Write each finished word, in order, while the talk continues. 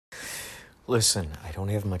Listen, I don't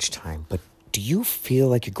have much time, but do you feel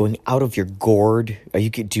like you're going out of your gourd?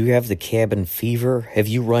 Do you have the cabin fever? Have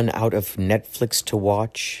you run out of Netflix to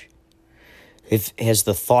watch? Has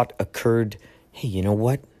the thought occurred, hey, you know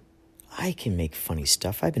what? I can make funny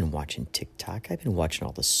stuff. I've been watching TikTok. I've been watching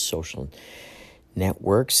all the social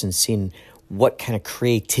networks and seeing what kind of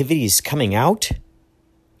creativity is coming out.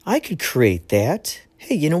 I could create that.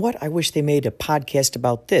 Hey, you know what? I wish they made a podcast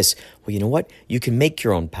about this. Well, you know what? You can make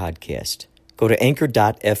your own podcast. Go to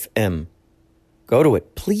anchor.fm. Go to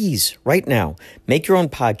it, please, right now. Make your own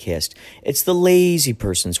podcast. It's the lazy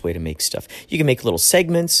person's way to make stuff. You can make little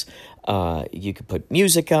segments. You can put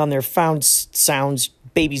music on there, found sounds,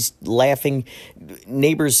 babies laughing,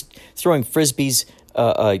 neighbors throwing frisbees,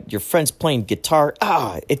 your friends playing guitar.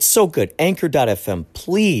 It's so good. Anchor.fm.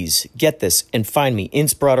 Please get this and find me.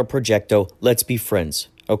 Inspirato Projecto. Let's be friends.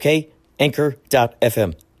 Okay?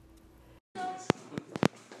 Anchor.fm.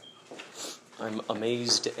 I'm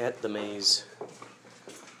amazed at the maze.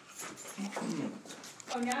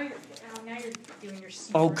 Now you're doing your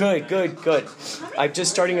scene. Oh, good. I'm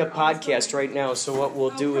just starting a podcast right now, so what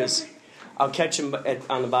we'll do is I'll catch him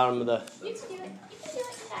on the bottom of the... You can do it. You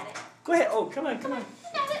got it. Go ahead. Oh, come on. You got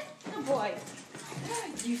it. Good boy.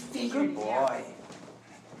 You figured Good boy.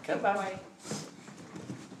 Come on. I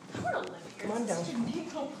want to live here. Come on down. Such a neat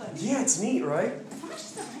little place. Yeah, it's neat, right? How much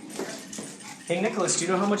is the rent here? Hey, Nicholas, do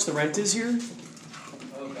you know how much the rent is here?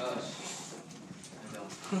 Oh gosh,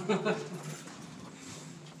 I don't.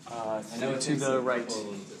 I know it to takes the a right. couple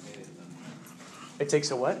to pay it, though. It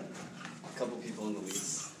takes a what? A couple people in the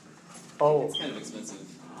lease. Oh. It's kind of expensive.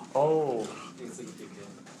 Oh. I think it's like a big deal.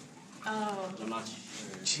 Oh. I'm not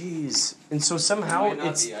sure. Jeez. And so It somehow might not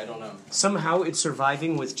it's be, I don't know. somehow it's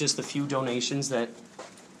surviving with just the few donations that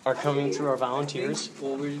are coming through our volunteers.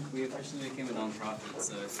 Well, we officially became a non-profit,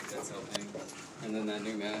 so I think that's helping. And then that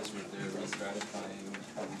new management, they're re-stratifying,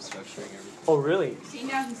 restructuring everything. Oh, really? See,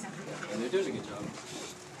 now he's not good. And they're doing a good job.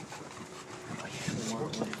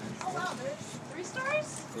 Oh, wow, there's 3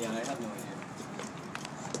 stars? Yeah, I have no idea.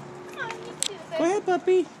 Come on, you can do this. Go ahead,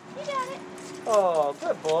 puppy. You got it. Oh,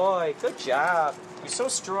 good boy. Good job. You're so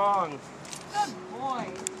strong. Good boy. I'll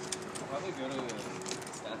probably go to a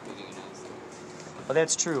staff meeting and ask them. Oh,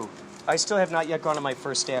 that's true. I still have not yet gone to my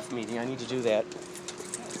first staff meeting. I need to do that.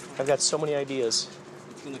 I've got so many ideas.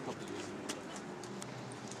 It's been a couple of years.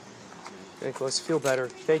 Nicholas, feel better.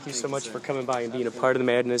 Thank you so much for coming by and being a part of the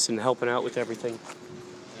madness and helping out with everything.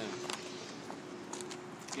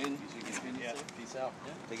 Yeah. Yeah. Peace out.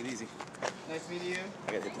 Yeah. Take it easy. Nice meeting you.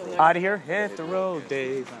 I gotta hit the road. Out of here? Hit the road,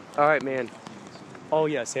 Dave. All right, man. Oh,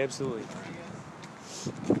 yes, absolutely.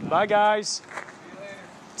 Bye, guys.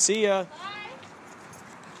 See ya. Bye.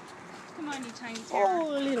 Come on, you tiny terror. Oh,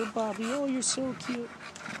 little Bobby. Oh, you're so cute.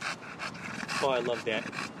 Oh, I love that.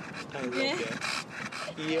 I love Yeah. that.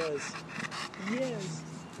 Yes. Yes.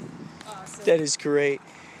 Awesome. That is great.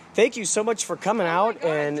 Thank you so much for coming out, God,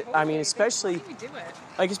 and I totally. mean, especially How do we do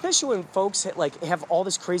it? especially when folks have all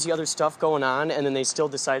this crazy other stuff going on, and then they still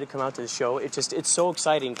decide to come out to the show. It's so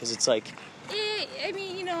exciting because it's like, I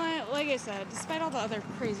mean, you know, like I said, despite all the other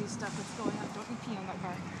crazy stuff that's going on, don't you pee on that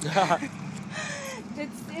car.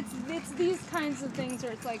 It's these kinds of things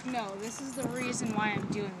where it's like, no, this is the reason why I'm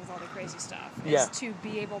dealing with all the crazy stuff. Yeah. Is to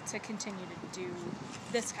be able to continue to do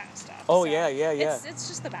this kind of stuff. Oh, So yeah. It's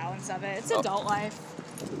just the balance of it. It's adult life.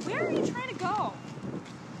 Where are you trying to go?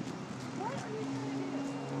 What are you trying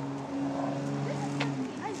to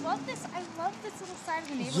do? I love this little side of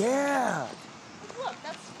the neighborhood. yeah. Look,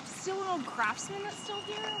 that's still an old craftsman that's still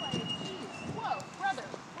here. Like, geez, whoa, brother,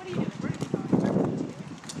 what are you doing? Where are you going?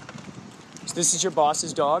 So this is your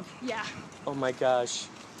boss's dog? Yeah, Oh my gosh.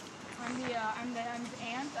 I'm the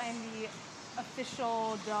aunt. I'm the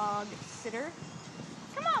official dog sitter.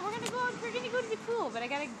 Come on, we're gonna go to the pool, but I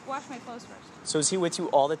gotta wash my clothes first. So is he with you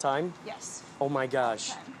all the time? Yes. Oh my gosh.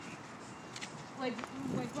 Time. Like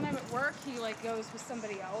when I'm at work, he goes with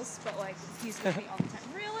somebody else, but he's with me all the time.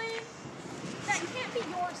 Really? That can't be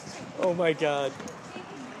yours too. Oh my god.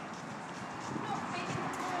 No, Bacon,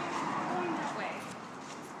 we're going that way.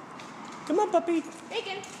 Come on, puppy.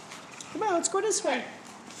 Bacon. Come on, let's go this way.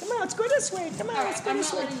 Come on, let's go this way. Come on, All let's right, go I'm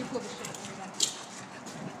this not way. letting you pull the shit.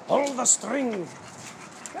 Hold the string.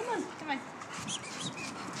 Come on. Come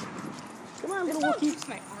on, This little dog Wookie. keeps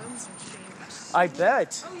my arms in shape. I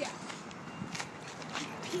bet. Oh yeah.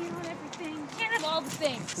 Pee on everything. Can't have all the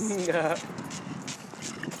things. Yeah.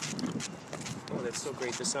 Oh, that's so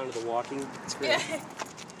great. The sound of the walking. It's great. Yeah.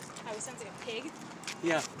 Oh, he sounds like a pig.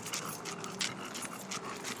 Yeah.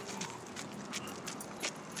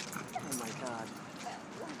 Oh my god.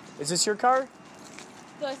 Is this your car?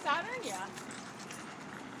 The Saturn, yeah.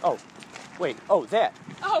 Oh. Wait, oh, that.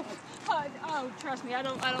 Oh, trust me, I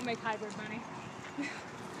don't make hybrid money.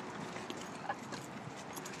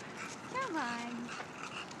 Come on.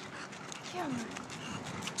 Come on.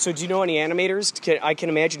 So do you know any animators? I can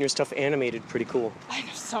imagine your stuff animated pretty cool. I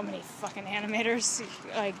know so many fucking animators.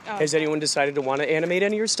 Like, Has anyone decided to want to animate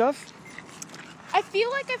any of your stuff? I feel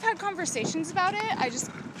like I've had conversations about it. I just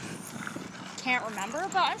can't remember,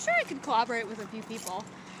 but I'm sure I could collaborate with a few people.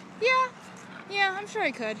 Yeah, I'm sure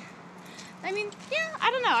I could. I mean, yeah, I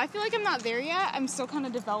don't know. I feel like I'm not there yet. I'm still kind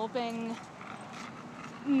of developing.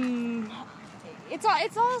 It's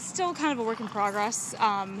all still kind of a work in progress.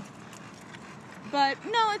 But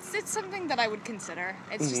no, it's something that I would consider.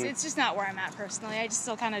 It's just not where I'm at personally. I just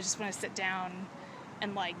still kind of just want to sit down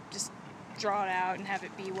and like just draw it out and have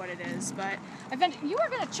it be what it is. But you are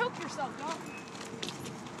gonna choke yourself, dog.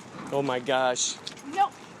 Oh my gosh. No.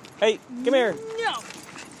 Hey, come here. No.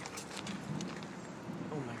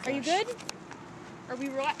 Oh my gosh. Are you good? Are we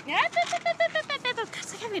relaxed?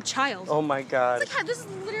 It's like having a child. Oh my god. It's like, this is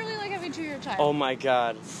literally like having a 2-year-old child. Oh my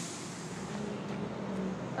god.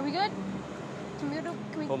 Are we good? Can we do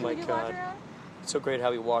Oh my walk god. around? It's so great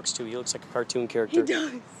how he walks too. He looks like a cartoon character. He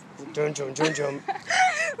does. Dun, dun, dun, dun.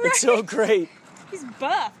 It's so great. He's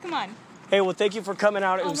buff. Come on. Hey, well, thank you for coming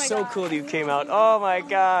out. It was so cool that you came out. Oh my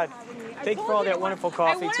god. Thank you for all that wonderful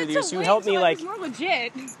coffee through the years. You helped me like more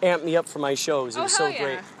legit. amp me up for my shows. It was so yeah.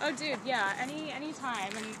 great. Oh dude, yeah. Any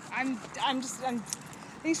time. And I'm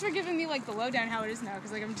thanks for giving me like the lowdown how it is now,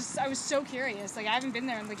 because like I was so curious. Like I haven't been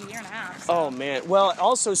there in like a year and a half. So. Oh man. Well,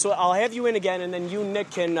 also, so I'll have you in again, and then you and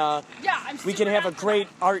Nick can we can have a great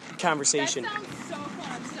art conversation. That sounds so fun.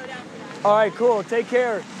 I'm so down for that. All right, cool. Take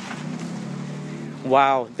care.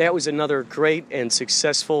 Wow, that was another great and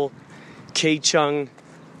successful K-Chung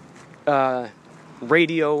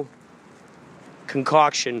radio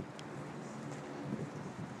concoction.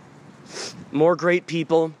 More great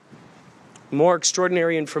people, more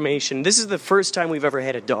extraordinary information. This is the first time we've ever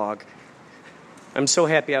had a dog. I'm so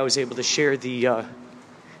happy I was able to share the...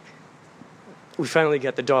 we finally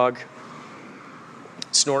got the dog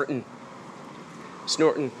snorting.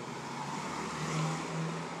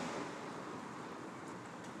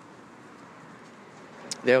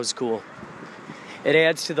 That was cool. It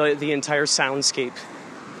adds to the entire soundscape.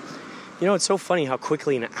 You know, it's so funny how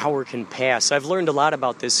quickly an hour can pass. I've learned a lot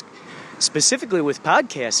about this, specifically with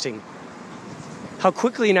podcasting. How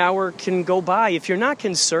quickly an hour can go by if you're not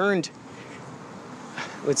concerned.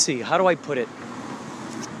 Let's see, how do I put it?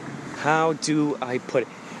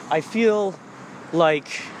 I feel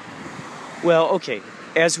like, well, okay,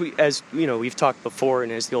 as you know, we've talked before,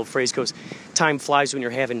 and as the old phrase goes, time flies when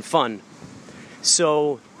you're having fun.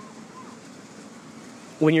 So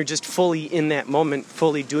when you're just fully in that moment,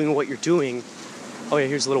 fully doing what you're doing. Oh yeah,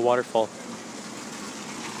 here's a little waterfall.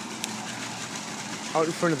 Out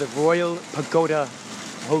in front of the Royal Pagoda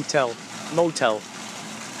Motel.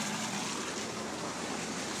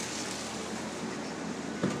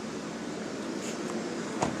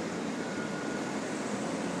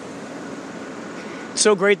 It's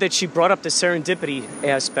so great that she brought up the serendipity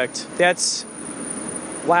aspect.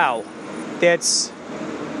 Wow. That's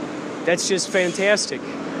just fantastic.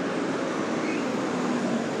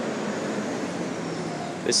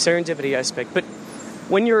 The serendipity aspect. But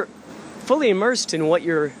when you're fully immersed in what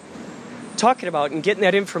you're talking about and getting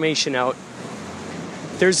that information out,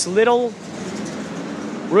 there's little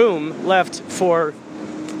room left for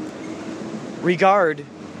regard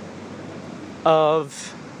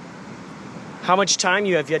of how much time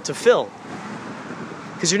you have yet to fill.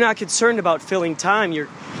 Because you're not concerned about filling time.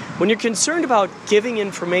 When you're concerned about giving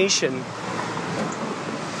information,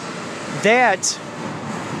 that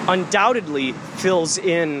undoubtedly fills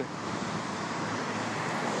in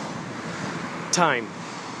time.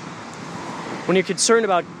 When you're concerned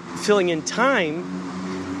about filling in time,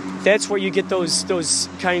 that's where you get those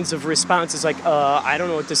kinds of responses like, I don't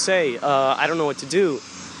know what to say, I don't know what to do.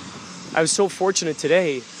 I was so fortunate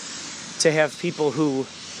today to have people who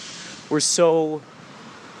were so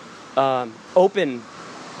open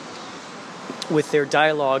with their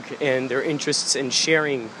dialogue and their interests in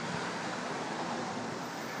sharing.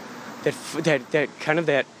 It's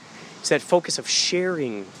that focus of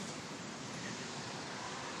sharing.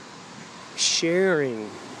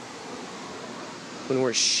 When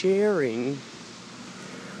we're sharing,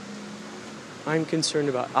 I'm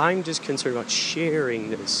just concerned about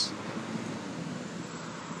sharing this.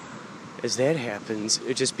 As that happens,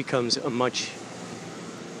 it just becomes a much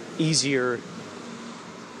easier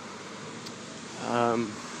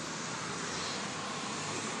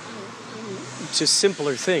just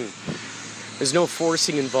simpler thing. There's no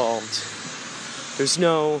forcing involved. There's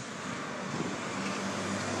no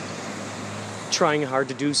trying hard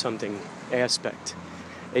to do something aspect.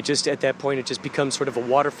 It just, at that point, it just becomes sort of a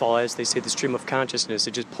waterfall, as they say, the stream of consciousness.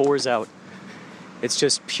 It just pours out. It's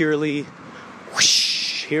just purely,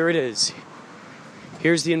 whoosh, here it is.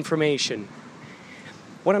 Here's the information.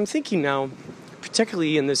 What I'm thinking now,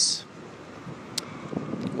 particularly in this,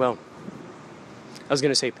 well, I was going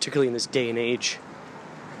to say particularly in this day and age,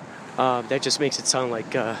 that just makes it sound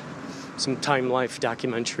like some Time Life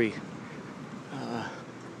documentary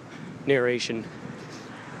narration.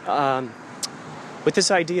 With this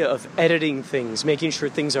idea of editing things, making sure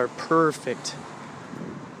things are perfect.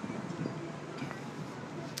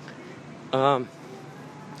 There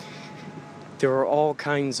are all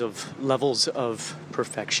kinds of levels of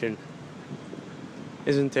perfection,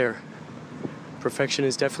 isn't there? Perfection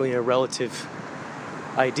is definitely a relative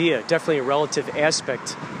idea, definitely a relative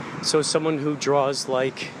aspect. So someone who draws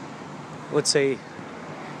like, let's say,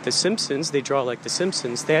 The Simpsons, they draw like The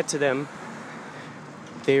Simpsons, that to them,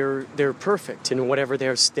 they're perfect in whatever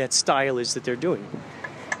that style is that they're doing.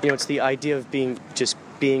 You know, it's the idea of doing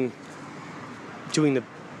the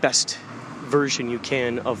best version you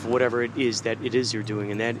can of whatever it is you're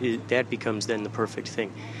doing, and that becomes then the perfect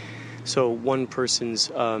thing. So one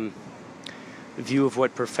person's view of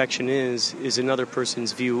what perfection is another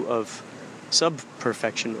person's view of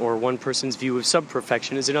sub-perfection, or one person's view of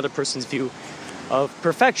sub-perfection is another person's view of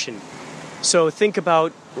perfection. So think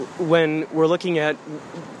about when we're looking at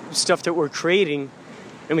stuff that we're creating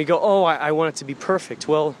and we go, oh, I want it to be perfect.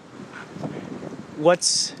 Well,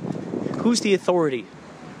 who's the authority?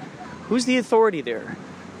 Who's the authority there?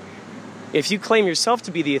 If you claim yourself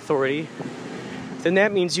to be the authority, then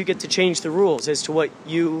that means you get to change the rules as to what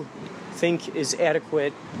you think is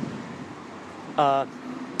adequate.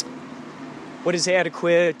 What is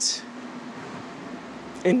adequate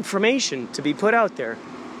information to be put out there?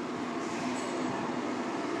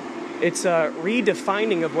 It's a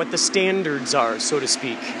redefining of what the standards are, so to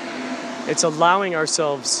speak. It's allowing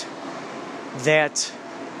ourselves that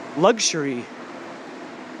luxury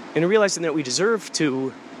and realizing that we deserve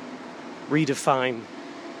to redefine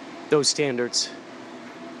those standards.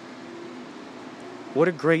 What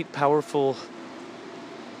a great, powerful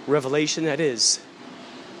revelation that is.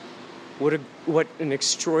 What an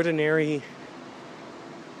extraordinary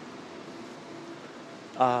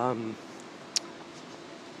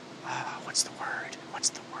what's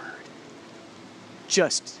the word?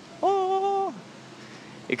 Just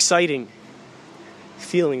exciting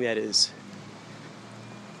feeling that is.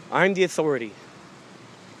 I'm the authority.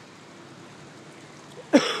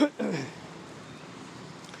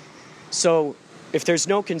 So, if there's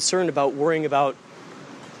no concern about worrying about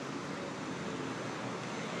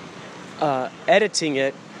editing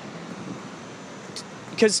it,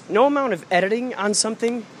 because no amount of editing on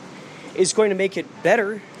something is going to make it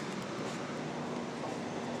better.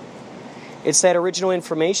 It's that original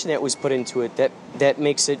information that was put into it that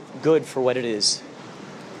makes it good for what it is.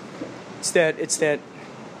 It's that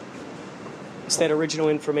original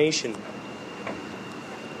information.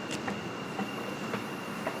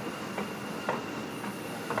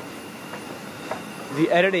 The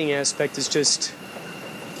editing aspect is just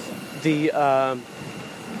the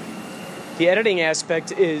editing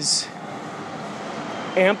aspect is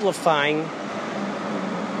amplifying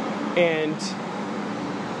and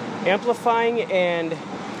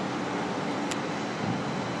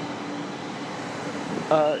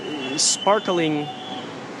sparkling,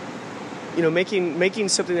 you know, making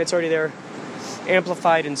something that's already there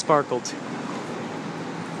amplified and sparkled.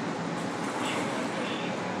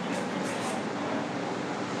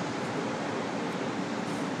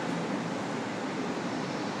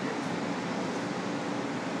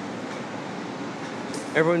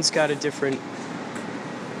 Everyone's got a different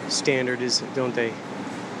standard, don't they?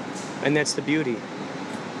 And that's the beauty.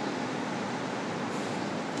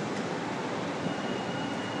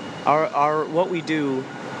 Our what we do,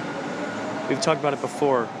 we've talked about it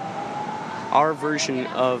before. Our version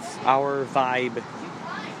of our vibe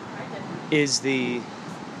is the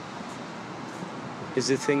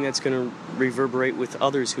thing that's going to reverberate with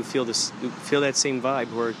others who feel that same vibe,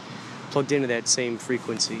 who are plugged into that same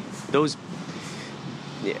frequency.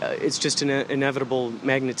 It's just an inevitable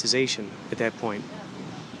magnetization at that point.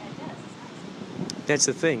 That's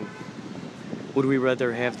the thing. Would we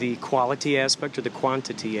rather have the quality aspect or the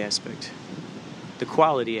quantity aspect? The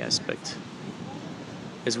quality aspect.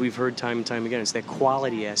 As we've heard time and time again, it's that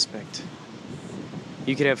quality aspect.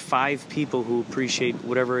 You could have 5 people who appreciate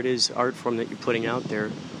whatever it is, art form that you're putting out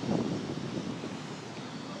there.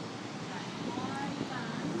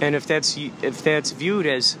 And if that's viewed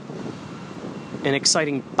as an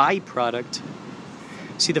exciting byproduct,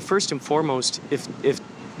 See, the first and foremost, if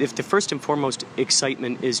the first and foremost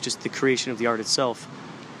excitement is just the creation of the art itself,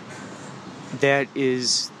 that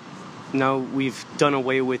is, now we've done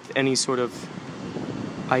away with any sort of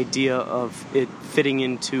idea of it fitting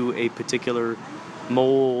into a particular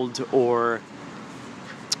mold or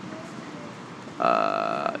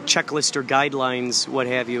checklist or guidelines, what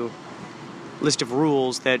have you, list of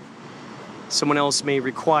rules that someone else may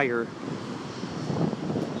require.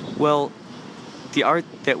 Well, the art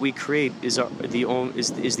that we create is the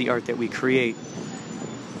art that we create.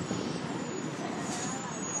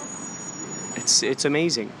 It's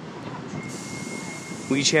amazing.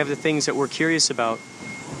 We each have the things that we're curious about.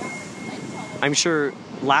 I'm sure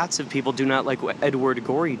lots of people do not like what Edward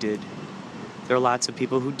Gorey did. There are lots of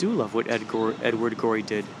people who do love what Edward Gorey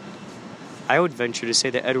did. I would venture to say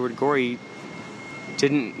that Edward Gorey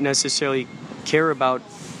didn't necessarily care about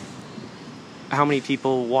how many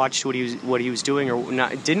people watched what he was doing or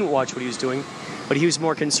not didn't watch what he was doing, but he was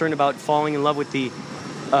more concerned about falling in love with the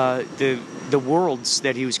worlds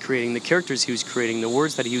that he was creating, the characters he was creating, the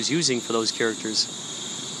words that he was using for those characters.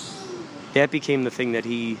 That became the thing that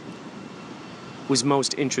he was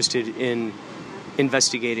most interested in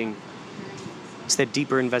investigating. It's that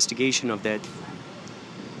deeper investigation of that,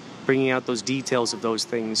 bringing out those details of those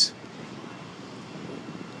things,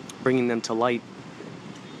 bringing them to light.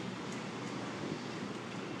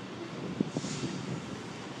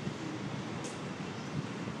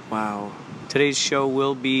 Wow. Today's show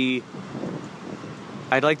will be,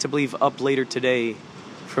 I'd like to believe, up later today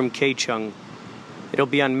from K-Chung. It'll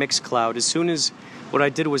be on Mixcloud. As soon as, what I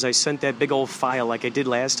did was I sent that big old file like I did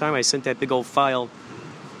last time. I sent that big old file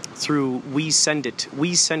through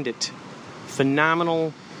WeSend It.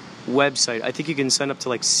 Phenomenal website. I think you can send up to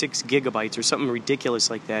like 6 gigabytes or something ridiculous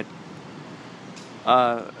like that.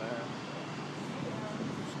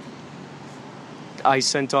 I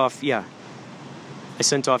sent off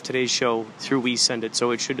today's show through WeSend It, so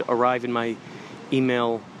it should arrive in my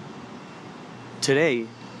email today.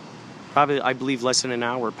 Probably, I believe, less than an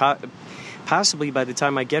hour. Possibly by the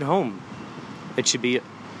time I get home, it should be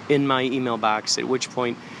in my email box, at which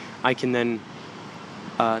point I can then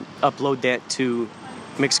upload that to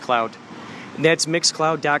Mixcloud. That's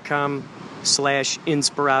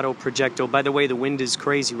mixcloud.com/Inspirato Projecto. By the way, the wind is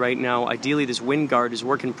crazy right now. Ideally, this wind guard is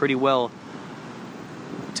working pretty well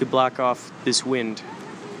to block off this wind.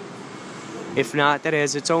 If not, that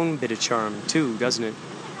has its own bit of charm too, doesn't it?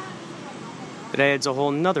 It adds a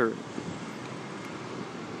whole nother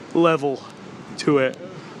level to it.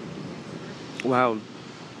 Wow.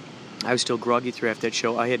 I was still groggy through after that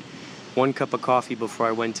show. I had 1 cup of coffee before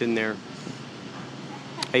I went in there.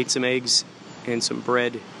 I ate some eggs and some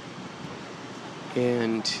bread,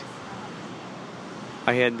 and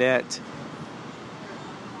I had that.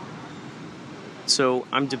 So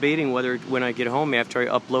I'm debating whether, when I get home after I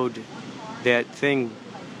upload that thing,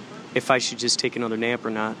 if I should just take another nap or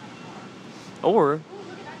not. Or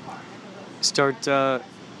start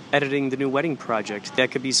editing the new wedding project. That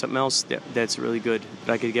could be something else that's really good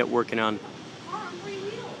that I could get working on. I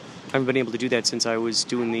haven't been able to do that since I was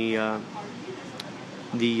doing the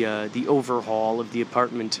overhaul of the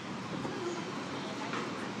apartment.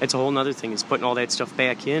 That's a whole nother thing, is putting all that stuff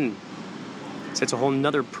back in. So that's a whole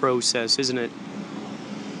nother process, isn't it?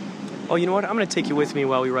 Oh, you know what? I'm going to take you with me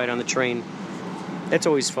while we ride on the train. That's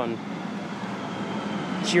always fun.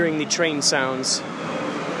 Hearing the train sounds,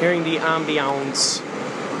 hearing the ambiance.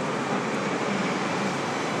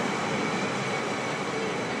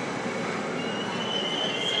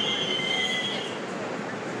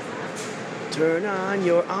 Turn on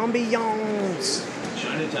your ambiance.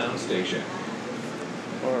 Chinatown Station.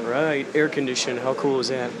 All right, air condition. How cool is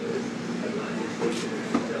that?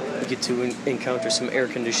 We get to encounter some air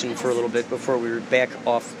conditioning for a little bit before we were back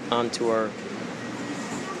off onto our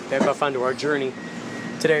journey.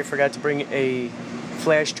 Today I forgot to bring a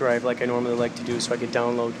flash drive like I normally like to do, so I could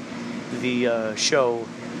download the show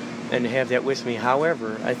and have that with me.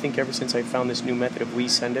 However, I think ever since I found this new method of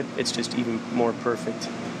WeSend It, it's just even more perfect.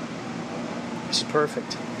 It's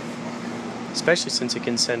perfect. Especially since it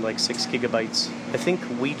can send like 6 gigabytes. I think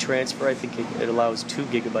WeTransfer, I think it allows 2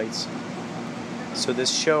 gigabytes. So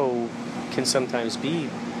this show can sometimes be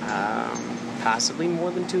possibly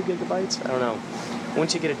more than 2 gigabytes. I don't know.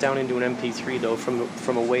 Once you get it down into an MP3 though,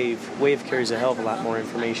 from a Wave carries a hell of a lot more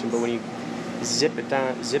information. But when you zip it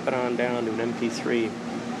on down to an MP3,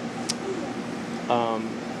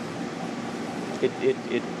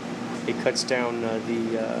 it cuts down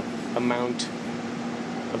the amount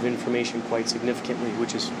of information quite significantly,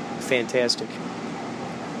 which is fantastic.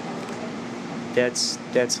 That's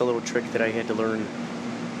a little trick that I had to learn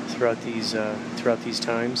throughout these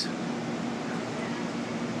times.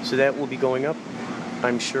 So that will be going up.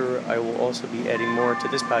 I'm sure I will also be adding more to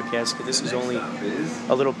this podcast, because this is only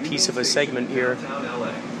a little piece of a segment here.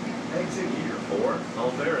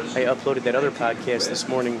 I uploaded that other podcast this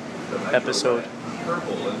morning, episode.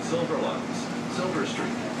 Purple and Silver Lines, Silver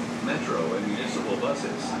Street, Metro and Municipal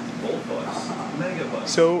Buses, Volt Bus, Megabus,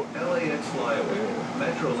 So, LAX Flyaway,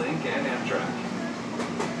 Metrolink and Amtrak.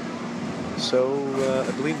 So,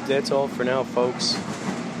 I believe that's all for now, folks.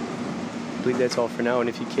 I believe that's all for now, and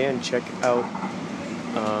if you can, check out,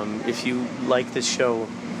 if you like this show,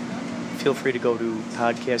 feel free to go to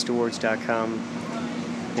podcastawards.com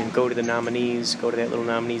and go to the nominees, go to that little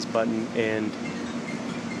nominees button, and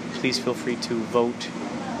please feel free to vote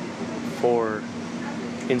for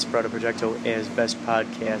Inspirato Projecto as Best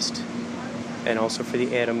Podcast, and also for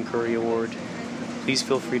the Adam Curry Award. Please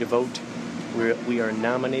feel free to vote. We are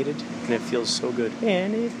nominated, and it feels so good.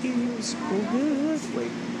 And it feels so good.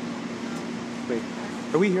 Wait.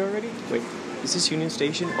 Are we here already? Wait. Is this Union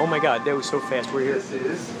Station? Oh my God, that was so fast. We're here. This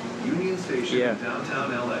is Union Station in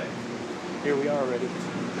downtown LA. Here we are already.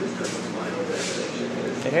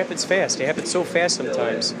 It happens fast. It happens so fast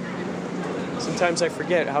sometimes. Sometimes I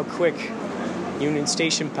forget how quick Union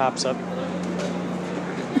Station pops up.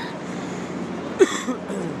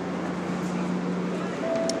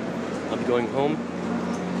 I'll be going home,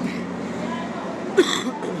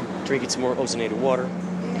 drinking some more ozonated water,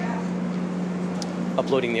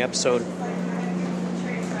 uploading the episode.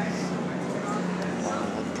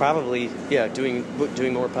 Probably, doing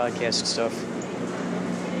more podcast stuff.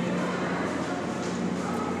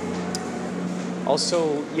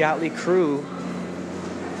 Also, Yachtly Crew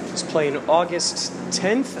is playing August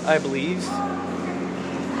 10th, I believe.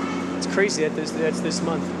 It's crazy that's this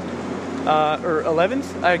month. Or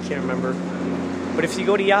 11th? I can't remember. But if you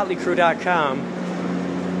go to yachtlycrew.com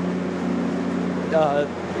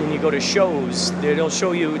and you go to shows, it'll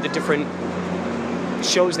show you the different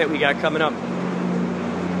shows that we got coming up,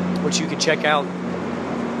 which you can check out.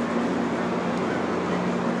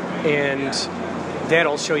 And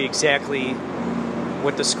that'll show you exactly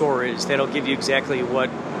what the score is. That'll give you exactly what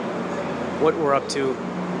we're up to,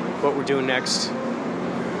 what we're doing next.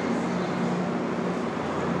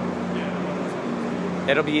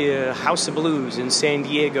 That'll be a House of Blues in San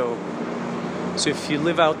Diego. So if you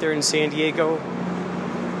live out there in San Diego,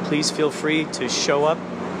 please feel free to show up,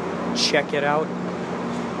 check it out,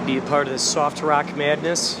 be a part of the soft rock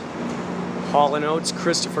madness. Hall & Oates,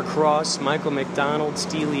 Christopher Cross, Michael McDonald,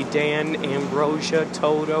 Steely Dan, Ambrosia,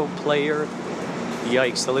 Toto, Player.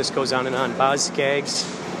 Yikes, the list goes on and on. Boz Skaggs.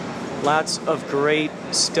 Lots of great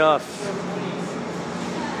stuff.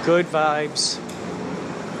 Good vibes.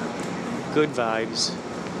 Good vibes.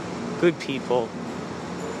 Good people.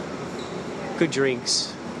 Good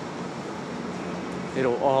drinks.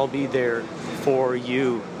 It'll all be there for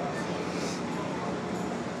you.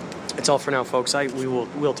 That's all for now, folks.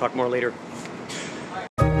 We'll talk more later.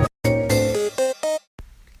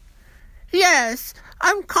 Yes,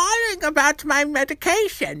 I'm calling about my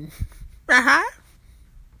medication.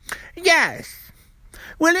 Yes.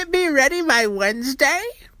 Will it be ready by Wednesday?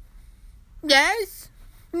 Yes?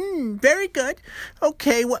 Very good.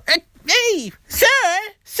 Okay, well, hey, sir,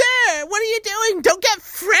 what are you doing? Don't get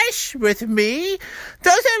fresh with me.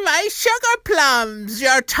 Those are my sugar plums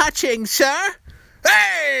you're touching, sir.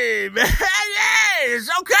 Hey, yes,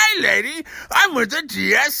 okay, lady. I'm with the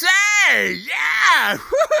DSA. Yeah,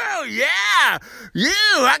 woo, yeah.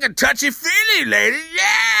 I can touch your feely, lady.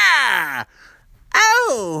 Yeah.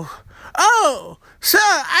 Oh, sir,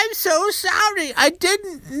 I'm so sorry. I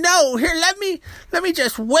didn't know. Here, let me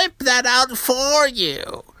just whip that out for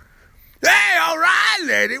you. Hey, all right,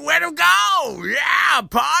 lady, way to go. Yeah,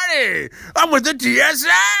 party. I'm with the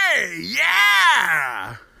DSA.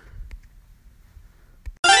 Yeah.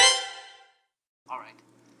 All right.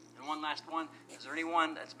 And one last one. Is there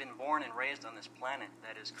anyone that's been born and raised on this planet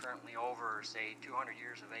that is currently over, say, 200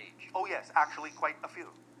 years of age? Oh, yes, actually quite a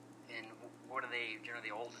few. And what are they generally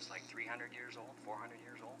the oldest, like 300 years old, 400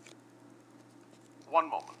 years old? One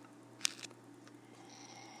moment.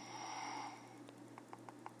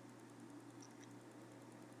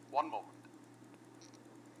 One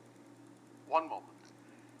moment.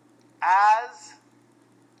 As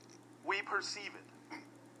we perceive it,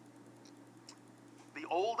 the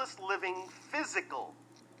oldest living physical...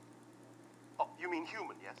 Oh, you mean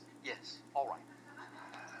human, yes? Yes. All right.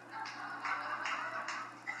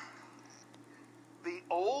 The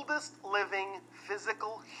oldest living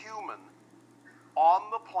physical human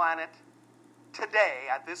on the planet today,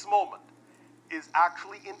 at this moment, is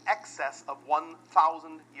actually in excess of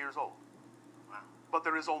 1,000 years old. Wow. but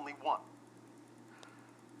there is only one.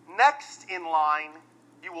 Next in line,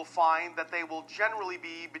 you will find that they will generally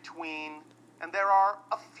be between, and there are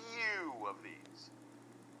a few of these,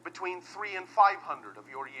 between 300 and 500 of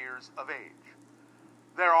your years of age.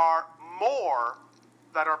 There are more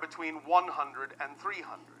that are between 100 and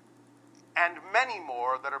 300, and many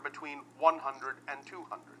more that are between 100 and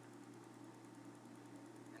 200.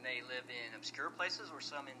 And they live in obscure places or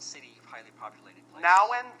some in city, highly populated places? Now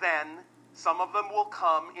and then, some of them will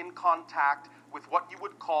come in contact with what you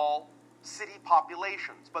would call city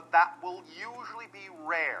populations, but that will usually be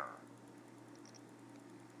rare.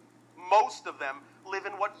 Most of them live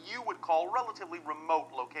in what you would call relatively remote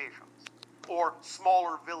locations, or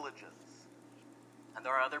smaller villages. And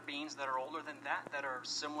there are other beings that are older than that are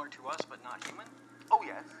similar to us but not human? Oh,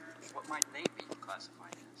 yes. What might they be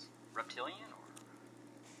classified as? Reptilian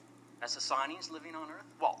or Assassines living on Earth?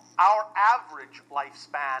 Well, our average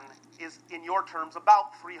lifespan is, in your terms,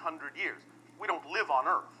 about 300 years. We don't live on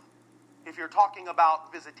Earth. If you're talking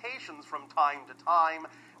about visitations from time to time,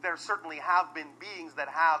 there certainly have been beings that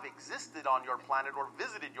have existed on your planet or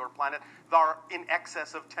visited your planet that are in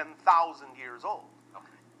excess of 10,000 years old. Okay.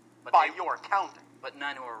 But by your counting. But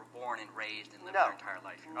none who were born and raised and lived No. their entire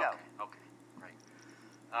life here? No. Okay, great.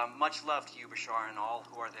 Much love to you, Bashar, and all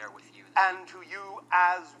who are there with you. And to you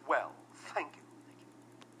as well. Thank you.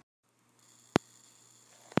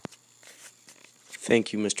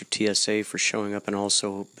 Thank you, Mr. TSA, for showing up, and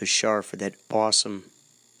also Bashar for that awesome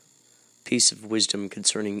piece of wisdom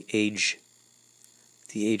concerning age,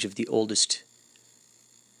 the age of the oldest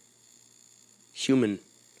human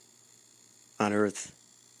on Earth.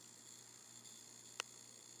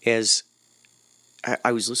 As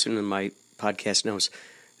I was listening to my podcast,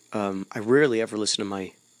 and I rarely ever listen to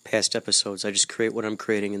my past episodes. I just create what I'm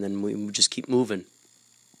creating, and then we just keep moving.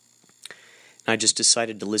 And I just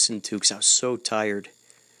decided to listen to, because I was so tired,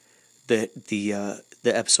 that the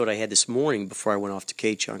episode I had this morning before I went off to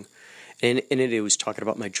Keichung, and in it was talking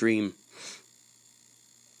about my dream.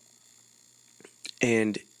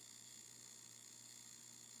 And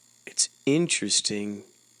it's interesting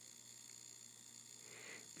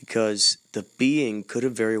because the being could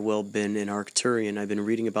have very well been an Arcturian. I've been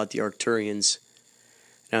reading about the Arcturians,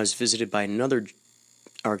 and I was visited by another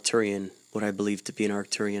Arcturian, what I believe to be an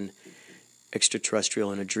Arcturian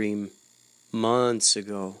extraterrestrial, in a dream months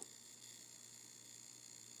ago.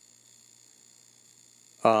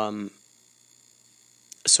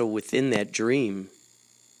 So within that dream,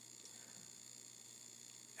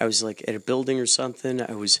 I was like at a building or something.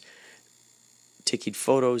 I was taking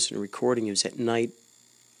photos and recording. It was at night,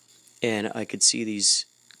 and I could see these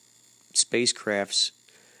spacecrafts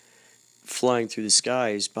flying through the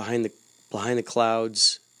skies behind the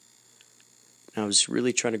clouds. And I was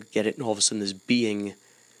really trying to get it, and all of a sudden this being,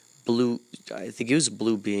 blue, I think it was a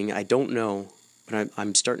blue being, I don't know, but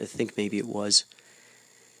I'm starting to think maybe it was,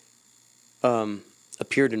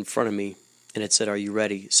 appeared in front of me, and it said, "Are you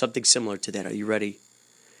ready?" Something similar to that, "Are you ready?"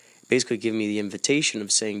 Basically giving me the invitation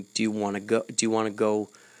of saying, do you want to go,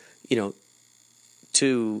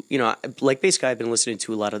 to, like basically I've been listening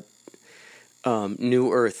to a lot of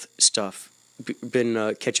New Earth stuff,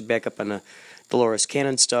 been catching back up on the Dolores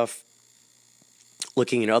Cannon stuff,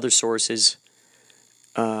 looking at other sources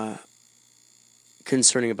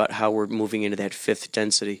concerning about how we're moving into that fifth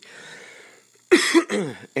density.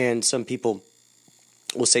 And some people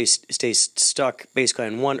will stay stuck basically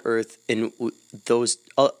on one Earth, and those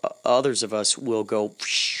others of us will go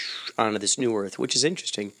onto this new Earth, which is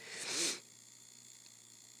interesting.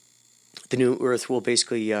 The new Earth will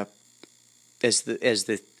basically, as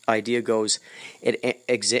the idea goes,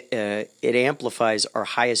 it amplifies our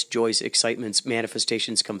highest joys, excitements,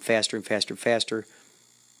 manifestations come faster and faster and faster.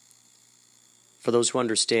 For those who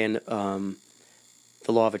understand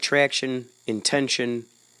the law of attraction, intention,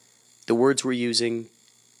 the words we're using,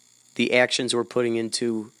 the actions we're putting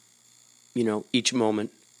into, each moment,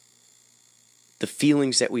 the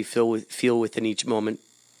feelings that we feel within each moment,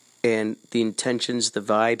 and the intentions, the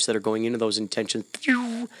vibes that are going into those intentions,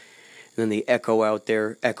 and then they echo out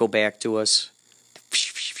there, echo back to us.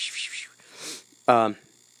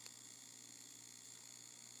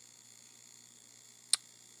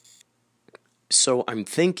 So I'm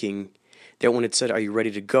thinking that when it said, "Are you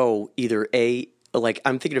ready to go?" Either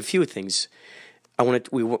I'm thinking a few things. Are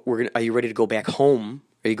you ready to go back home?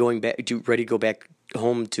 Are you ready to go back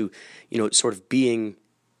home to, sort of being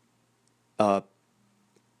an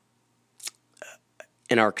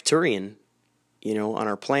Arcturian, on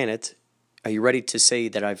our planet? Are you ready to say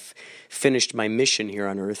that I've finished my mission here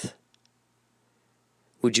on Earth?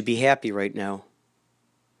 Would you be happy right now?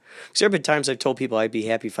 Because there have been times I've told people I'd be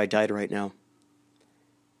happy if I died right now.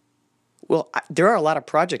 Well, there are a lot of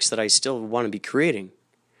projects that I still want to be creating.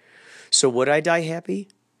 So would I die happy?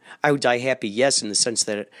 I would die happy, yes, in the sense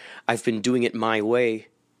that I've been doing it my way.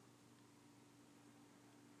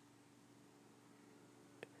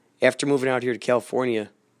 After moving out here to California,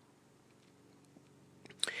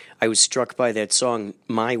 I was struck by that song,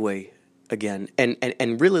 My Way, again,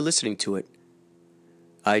 and really listening to it.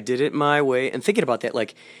 I did it my way. And thinking about that,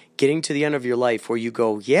 like getting to the end of your life where you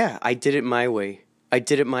go, yeah, I did it my way. I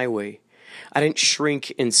did it my way. I didn't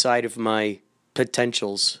shrink inside of my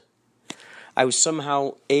potentials. I was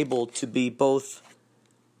somehow able to be both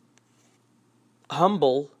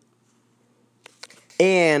humble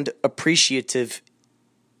and appreciative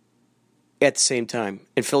at the same time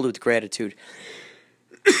and filled with gratitude.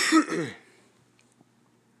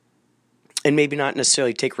 And maybe not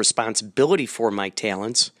necessarily take responsibility for my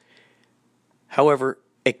talents. However,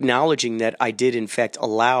 acknowledging that I did in fact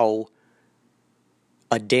allow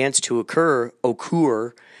a dance to occur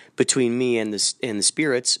between me and the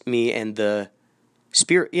spirits, me and the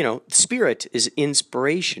spirit. You know, spirit is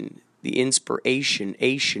inspiration. The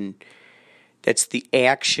inspiration, that's the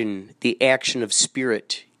action of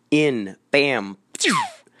spirit. In, bam,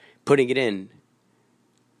 putting it in.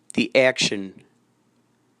 The action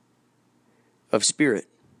of spirit.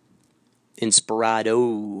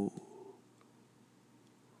 Inspirado.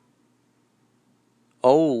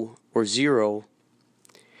 O, or zero,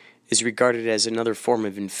 is regarded as another form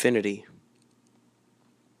of infinity.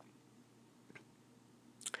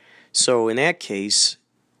 So in that case,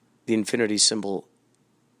 the infinity symbol,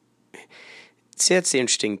 see, that's the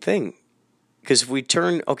interesting thing. Because if we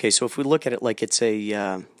if we look at it like it's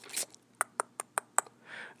I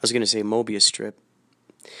was going to say Mobius strip.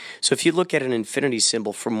 So if you look at an infinity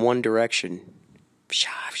symbol from one direction,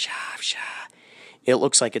 it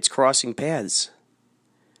looks like it's crossing paths.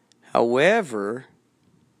 However,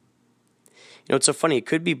 it's so funny. It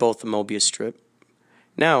could be both the Mobius strip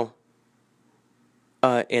now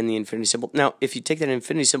and the infinity symbol. Now, if you take that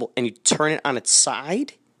infinity symbol and you turn it on its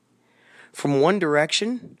side from one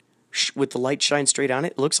direction with the light shine straight on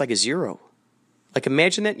it, it looks like a zero. Like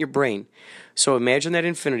imagine that in your brain. So imagine that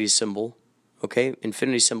infinity symbol, okay?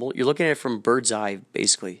 Infinity symbol. You're looking at it from bird's eye,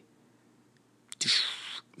 basically.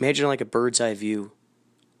 Imagine like a bird's eye view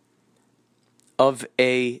of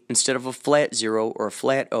instead of a flat zero or a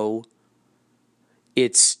flat O,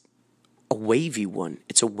 it's a wavy one.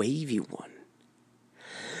 It's a wavy one.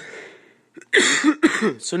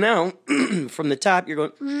 So now, from the top, you're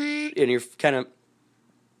going, and you're kind of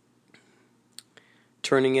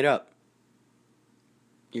turning it up.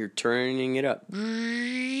 You're turning it up.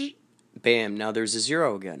 Bam, now there's a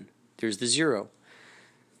zero again. There's the zero.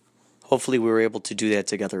 Hopefully we were able to do that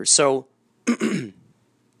together. So, if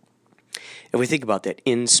we think about that,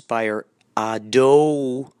 inspire,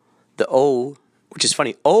 ado, the O, which is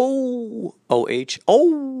funny, O-H,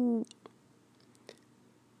 O.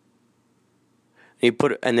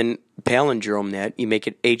 And then palindrome that, you make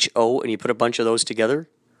it H-O, and you put a bunch of those together.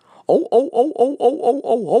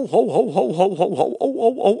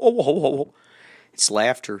 It's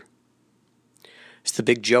laughter. It's the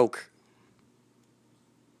big joke.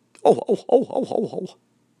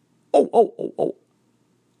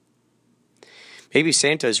 Maybe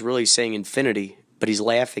Santa is really saying infinity, but he's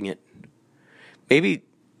laughing it. Maybe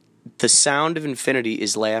the sound of infinity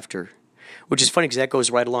is laughter, which is funny because that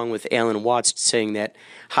goes right along with Alan Watts saying that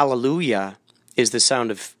hallelujah is the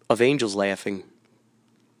sound of angels laughing.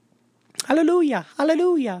 Hallelujah,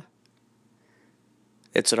 hallelujah.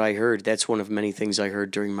 That's what I heard. That's one of many things I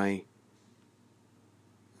heard during my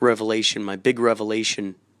revelation, my big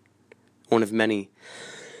revelation. One of many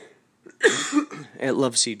at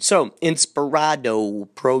Love Seed. So, inspirado,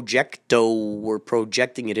 projecto, we're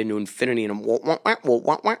projecting it into infinity and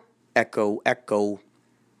echo, echo.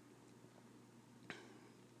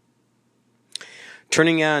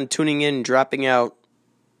 Turning on, tuning in, dropping out.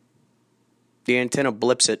 The antenna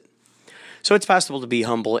blips it. So it's possible to be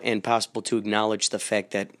humble and possible to acknowledge the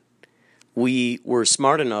fact that we were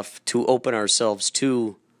smart enough to open ourselves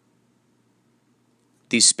to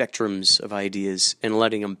these spectrums of ideas and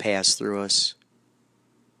letting them pass through us.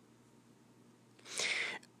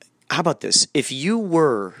 How about this? If you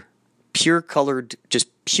were pure colored, just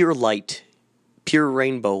pure light, pure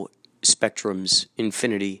rainbow spectrums,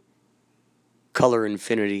 infinity, color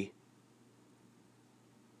infinity,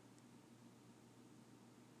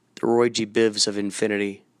 the Roy G. Bivs of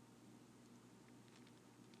infinity,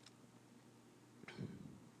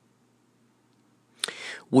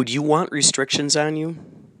 would you want restrictions on you?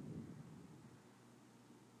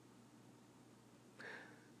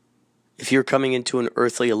 If you're coming into a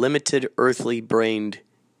limited, earthly-brained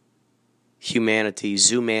humanity,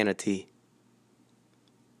 zoomanity.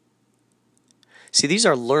 See, these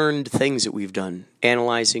are learned things that we've done.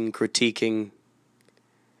 Analyzing, critiquing.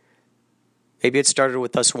 Maybe it started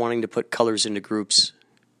with us wanting to put colors into groups.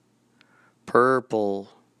 Purple,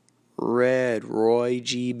 red, Roy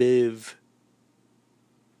G. Biv.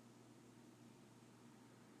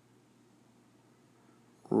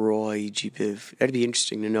 Roy G. Biv. That'd be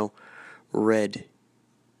interesting to know. Red.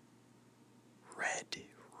 Red.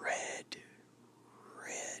 Red.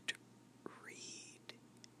 Red. Reed.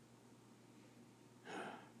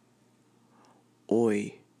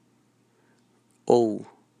 Oi. O.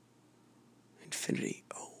 Infinity.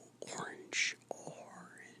 O. Orange.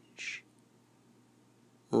 Orange.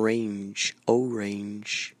 Range.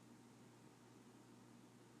 Orange.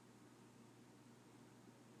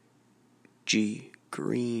 G.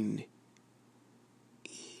 Green.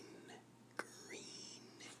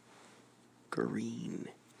 Green.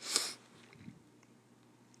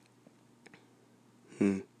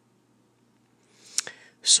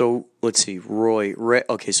 So, let's see. Roy. Red.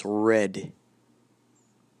 Okay, so red.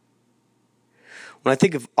 When I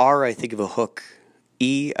think of R, I think of a hook.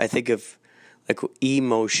 E, I think of like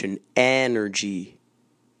emotion, energy,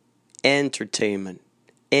 entertainment,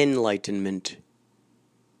 enlightenment,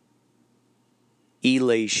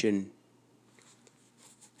 elation,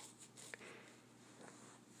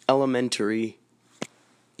 elementary,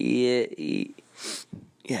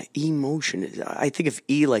 emotion. I think of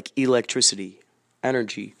E like electricity,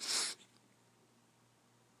 energy.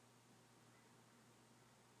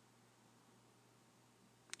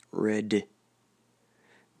 Red.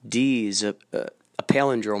 D is a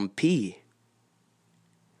palindrome P.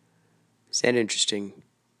 Is that interesting?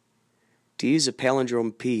 D is a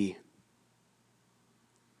palindrome P.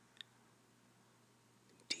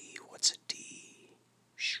 D, what's a D?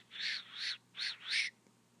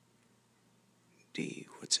 D,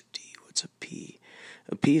 what's a D? What's a P?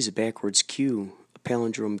 A P is a backwards Q. A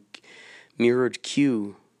palindrome mirrored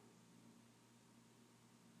Q.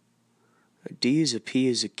 A D is a P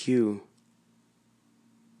is a Q.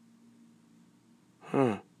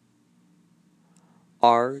 Huh.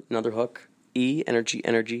 R, another hook. E, energy,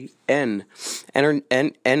 energy. N. N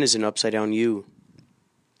is an upside down U.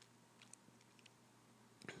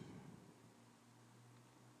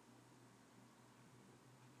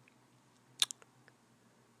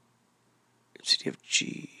 So you have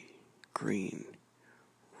G, green,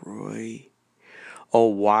 Roy. Oh,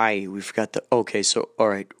 Y. We forgot the. Okay, so all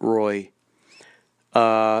right, Roy.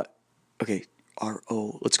 Okay,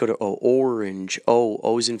 R-O. Let's go to O. Orange. O.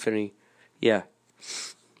 O is infinity. Yeah.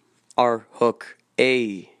 R. Hook.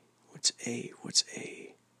 A. What's A? What's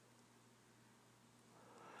A?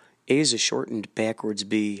 A is a shortened backwards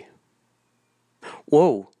B.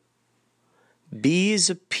 Whoa. B is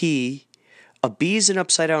a P. A B is an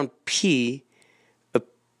upside down P. A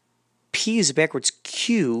P is a backwards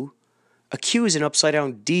Q. A Q is an upside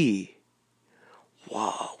down D.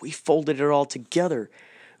 Wow, we folded it all together.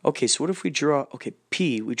 Okay, so what if we draw, okay,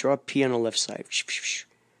 P, we draw a P on the left side.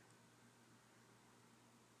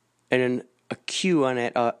 And then a Q on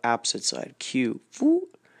that opposite side. Q.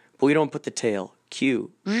 But we don't put the tail.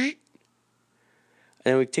 Q. And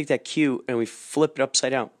then we take that Q and we flip it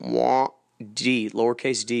upside down. D,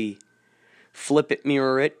 lowercase d. Flip it,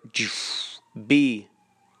 mirror it. B.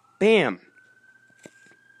 Bam.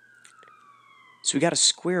 So we got a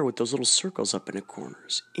square with those little circles up in the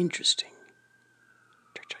corners. Interesting.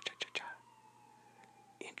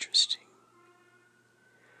 Interesting.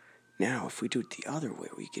 Now, if we do it the other way,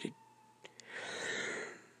 we get it.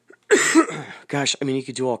 Gosh, I mean, you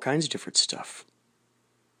could do all kinds of different stuff.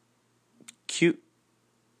 Q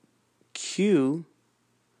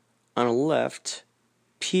on the left,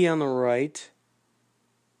 P on the right.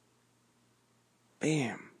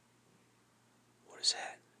 Bam. What is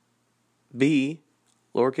that? B,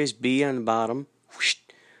 lowercase b on the bottom. Whoosh,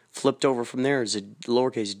 flipped over from there is a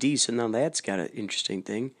lowercase d, so now that's got an interesting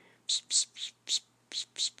thing.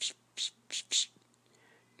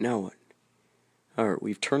 Now what? Alright,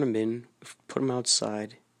 we've turned them in, we've put them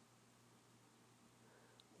outside.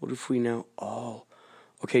 What if we now,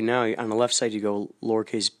 okay, now on the left side you go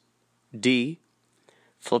lowercase d,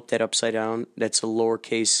 flip that upside down, that's a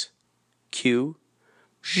lowercase q,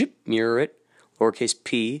 mirror it, lowercase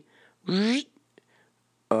p,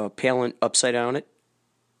 palin upside down it,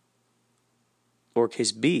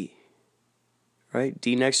 lowercase b, right?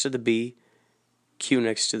 D next to the B, Q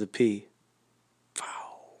next to the P.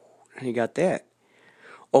 Wow. And you got that.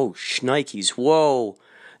 Oh, shnikes. Whoa.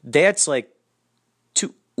 That's like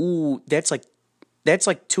two, that's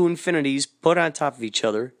like two infinities put on top of each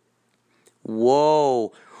other.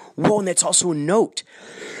 Whoa. Whoa, and that's also a note.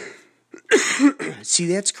 See,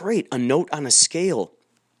 that's great. A note on a scale.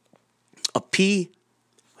 A P.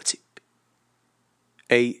 Let's see.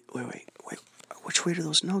 Wait. Which way do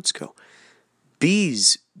those notes go?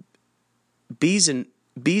 B's and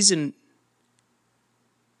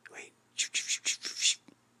wait.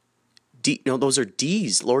 D. No, those are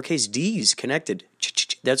D's. Lowercase D's connected.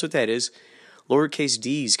 That's what that is. Lowercase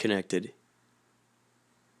D's connected.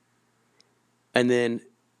 And then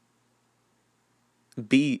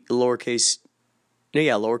B, lowercase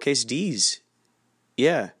D's.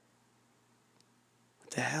 Yeah.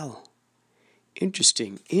 What the hell?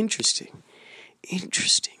 Interesting.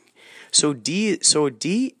 So a D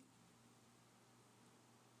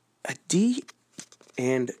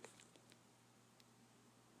and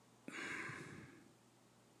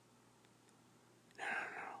no.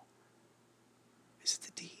 Is it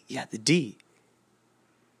the D? Yeah, the D.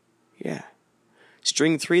 Yeah.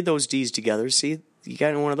 String 3 of those D's together. See, you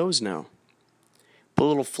got one of those now. Put a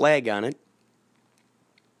little flag on it.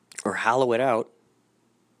 Or hollow it out.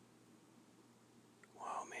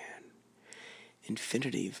 Wow, man.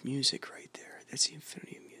 Infinity of music right there. That's the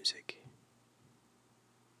infinity of music.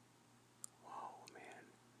 Wow, man.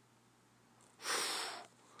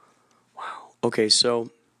 Wow. Okay,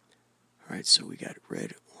 so. Alright, so we got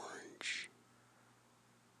red, orange.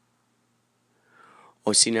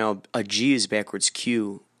 Oh, see now, a G is backwards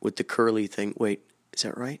Q with the curly thing. Wait, is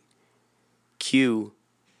that right? Q.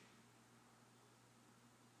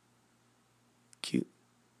 Yeah,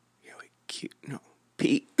 wait, Q. No,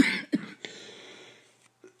 P.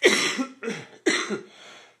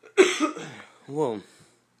 Whoa.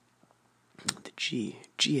 The G.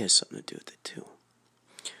 G has something to do with it, too.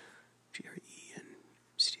 G-R-E-N.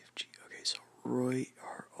 C-D-F-G. Okay, so Roy,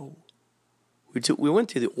 R-O. We went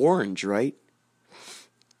through the orange, right?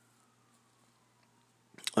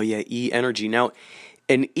 Oh, yeah, E, energy. Now,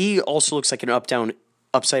 an E also looks like an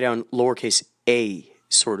upside down lowercase a,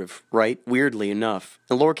 sort of, right? Weirdly enough.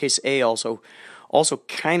 And lowercase a also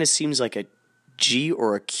kind of seems like a G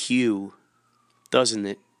or a Q, doesn't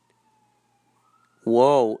it?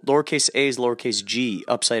 Whoa, lowercase a is lowercase g,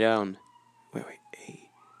 upside down. Wait, A,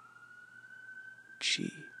 G.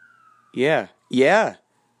 Yeah.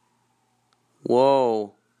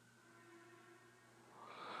 Whoa.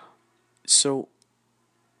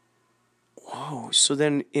 So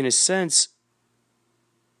then, in a sense,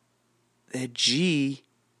 that G,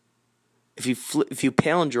 if you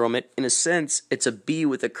palindrome it, in a sense, it's a B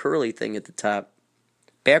with a curly thing at the top.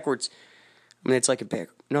 Backwards, I mean, it's like a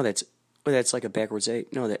that's like a backwards A.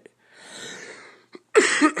 No, that.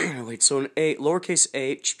 Wait, so an A, lowercase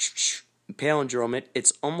a, palindrome it,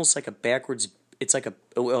 it's almost like a backwards, it's a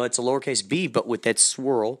lowercase B, but with that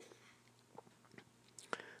swirl.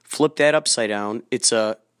 Flip that upside down, it's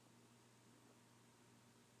a.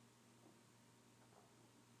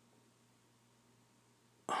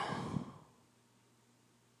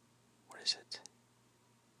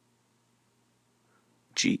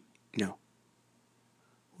 G, no.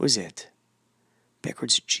 What is that?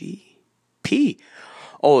 Backwards G? P.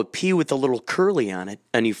 Oh, a P with a little curly on it.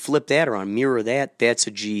 And you flip that around, mirror that, that's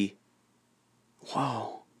a G.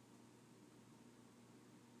 Wow.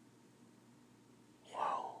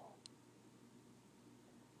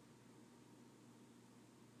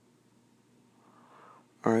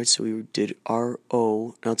 All right, so we did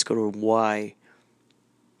R-O. Now let's go to Y.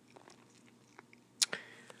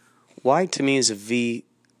 Y to me is a V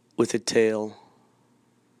with a tail.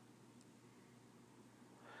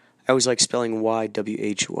 I always like spelling Y,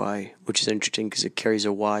 W-H-Y, which is interesting because it carries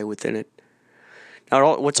a Y within it.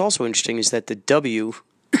 Now, what's also interesting is that the W,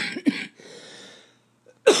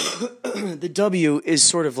 the W is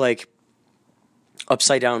sort of like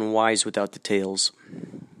upside down Y's without the tails.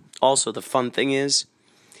 Also, the fun thing is,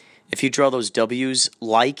 if you draw those W's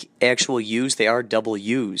like actual U's, they are double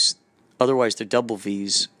U's. Otherwise, they're double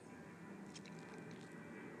V's.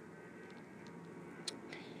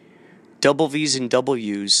 Double V's and double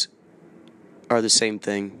U's are the same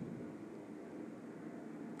thing.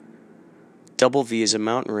 Double V is a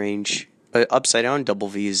mountain range. Upside down double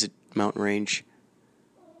V is a mountain range.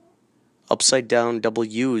 Upside down double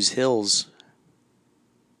U is hills.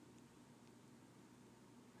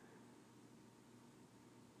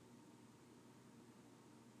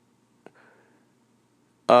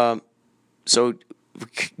 So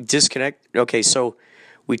disconnect. Okay, so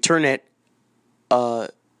we turn it.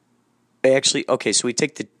 Actually, okay, so we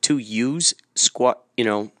take the two U's,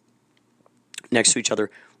 next to each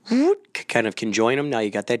other, kind of conjoin them. Now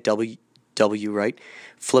you got that W, right?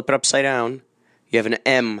 Flip it upside down. You have an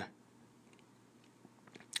M.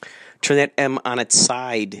 Turn that M on its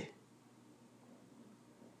side.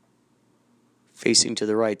 Facing to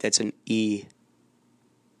the right. That's an E.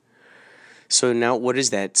 So now what does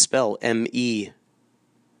that spell? M-E.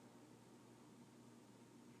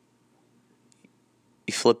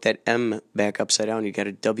 You flip that M back upside down, you got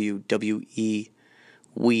a W, W-E,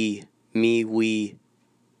 we, me, we.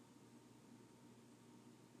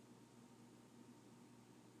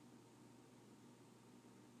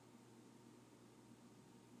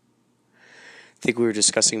 I think we were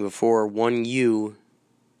discussing before, one you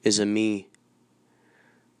is a me.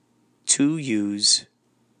 Two yous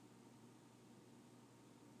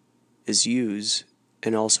is yous,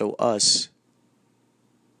 and also us.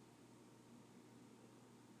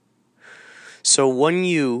 So one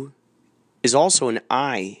you is also an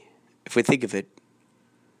I, if we think of it,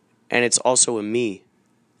 and it's also a me.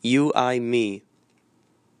 You, I, me.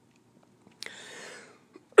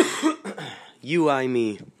 You, I,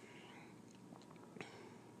 me.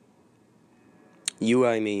 You,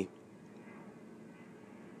 I, me.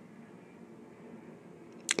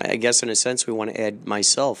 I guess in a sense we want to add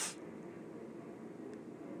myself.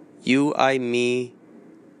 You, I, me,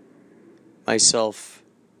 myself.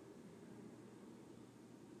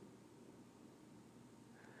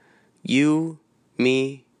 You,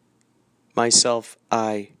 me, myself,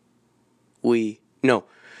 I, we. No.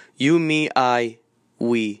 You, me, I,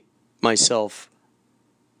 we, myself.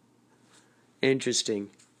 Interesting.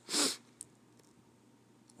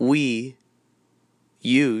 We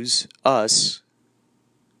use us.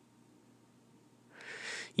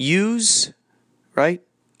 Use, right?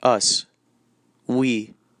 Us.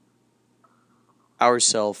 We.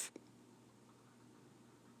 Ourself.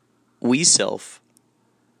 WeSelf.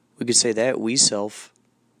 We could say that, WeSelf.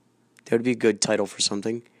 That would be a good title for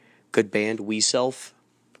something. Good band, WeSelf.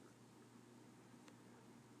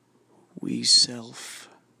 WeSelf.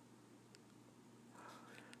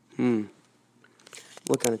 Look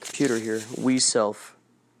on a computer here. WeSelf.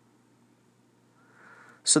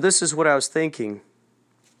 So this is what I was thinking.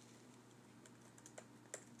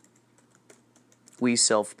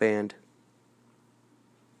 WeSelf band.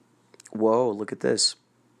 Whoa, look at this.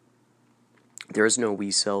 There is no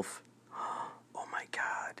WeSelf. Oh my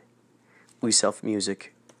God. WeSelf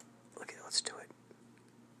music. Look at it, let's do it.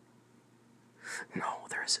 No,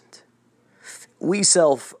 there isn't.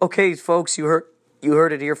 WeSelf. Okay, folks, you heard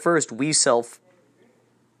it here first. WeSelf.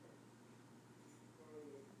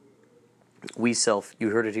 WeSelf.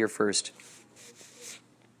 You heard it here first.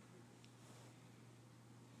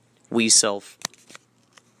 WeSelf.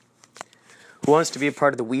 Who wants to be a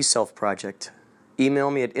part of the WeSelf project?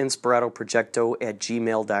 Email me at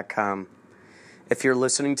inspiratoprojecto@gmail.com. If you're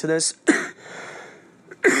listening to this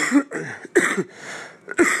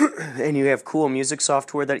and you have cool music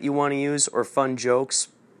software that you want to use or fun jokes,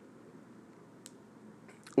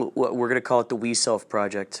 we're going to call it the WeSelf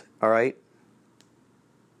project, all right?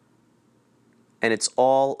 And it's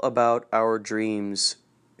all about our dreams.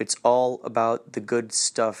 It's all about the good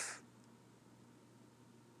stuff.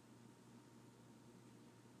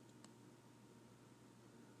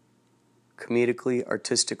 Comedically,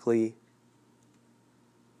 artistically,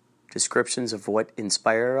 descriptions of what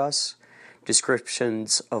inspire us,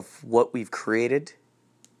 descriptions of what we've created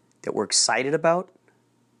that we're excited about.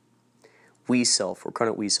 WeSelf, we're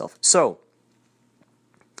calling it WeSelf. So,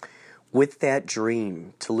 with that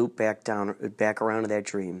dream, to loop back around to that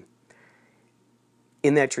dream,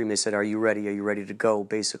 in that dream they said, are you ready? Are you ready to go,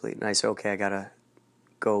 basically? And I said, okay, I gotta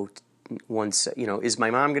go once, is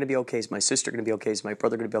my mom going to be okay? Is my sister going to be okay? Is my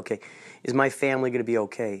brother going to be okay? Is my family going to be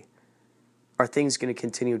okay? Are things going to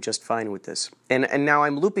continue just fine with this? And now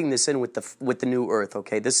I'm looping this in with the new earth,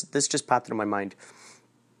 okay? This just popped into my mind.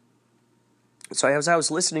 So as I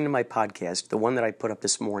was listening to my podcast, the one that I put up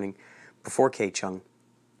this morning before K-Chung,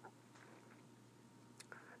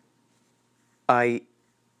 I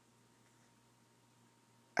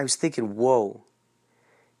was thinking, whoa.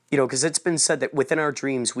 Because it's been said that within our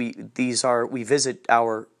dreams, we visit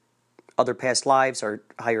our other past lives, our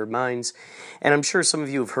higher minds. And I'm sure some of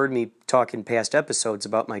you have heard me talk in past episodes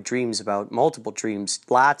about my dreams, about multiple dreams,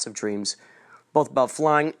 lots of dreams, both about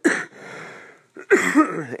flying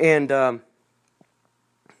and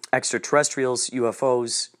extraterrestrials,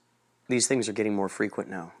 UFOs. These things are getting more frequent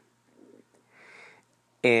now.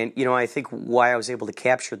 And, I think why I was able to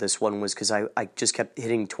capture this one was because I just kept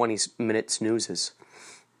hitting 20-minute snoozes.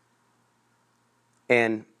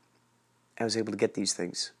 And I was able to get these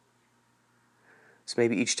things. So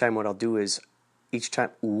maybe each time what I'll do is,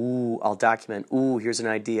 I'll document, here's an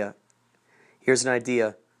idea. Here's an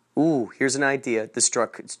idea. Here's an idea. It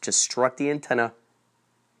just struck the antenna.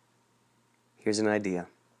 Here's an idea.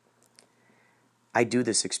 I do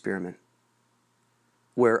this experiment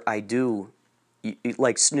where I do,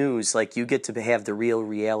 like snooze, like you get to have the real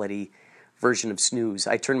reality version of snooze.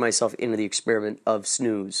 I turn myself into the experiment of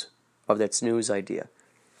snooze, of that snooze idea.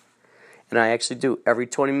 And I actually do. Every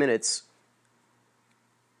 20 minutes,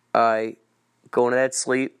 I go into that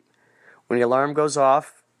sleep. When the alarm goes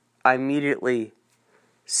off, I immediately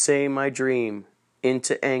say my dream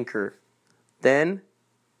into Anchor. Then,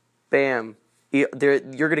 bam, you're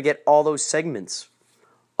going to get all those segments.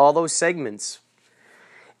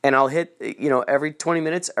 And I'll hit, every 20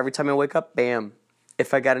 minutes, every time I wake up, bam.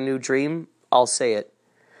 If I got a new dream, I'll say it.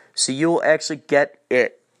 So you'll actually get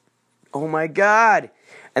it. Oh my God.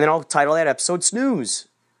 And then I'll title that episode Snooze.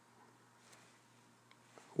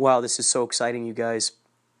 Wow, this is so exciting, you guys.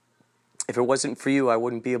 If it wasn't for you, I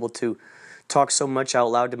wouldn't be able to talk so much out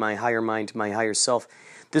loud to my higher mind, to my higher self.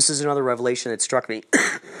 This is another revelation that struck me.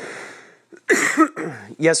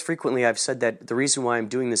 Yes, frequently I've said that the reason why I'm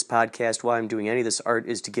doing this podcast, why I'm doing any of this art,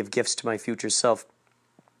 is to give gifts to my future self.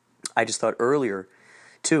 I just thought earlier,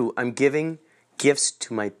 too, I'm giving gifts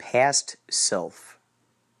to my past self.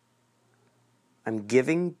 I'm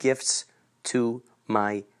giving gifts to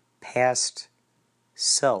my past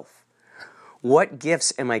self. What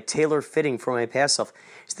gifts am I tailor-fitting for my past self?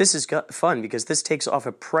 This is fun because this takes off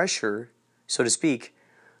a pressure, so to speak,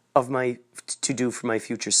 of my to do for my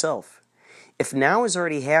future self. If now is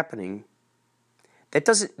already happening,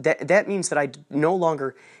 that means that I no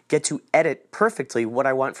longer get to edit perfectly what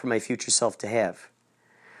I want for my future self to have.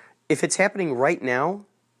 If it's happening right now,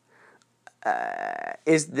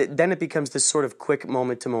 then it becomes this sort of quick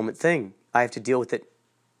moment-to-moment thing. I have to deal with it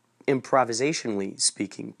improvisationally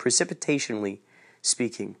speaking, precipitationally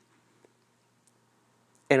speaking.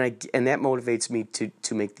 And that motivates me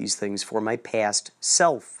to make these things for my past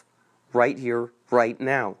self, right here, right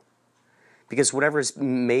now. Because whatever is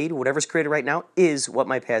made, whatever's created right now, is what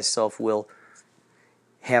my past self will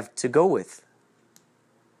have to go with.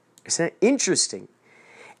 Isn't that interesting?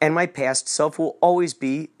 And my past self will always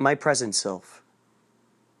be my present self.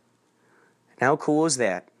 And how cool is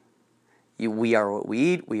that? We are what we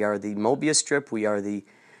eat. We are the Mobius strip. We are the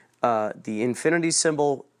infinity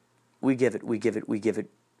symbol. We give it. We give it. We give it.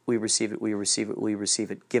 We receive it. We receive it. We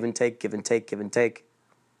receive it. Give and take. Give and take. Give and take.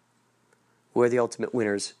 We're the ultimate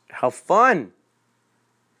winners. How fun!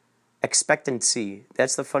 Expectancy.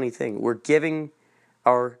 That's the funny thing. We're giving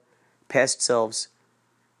our past selves.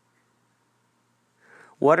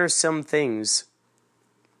 What are some things?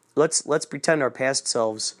 Let's pretend our past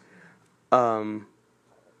selves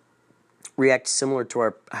react similar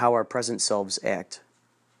to how our present selves act.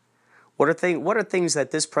 What are things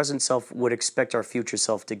that this present self would expect our future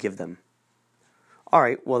self to give them? All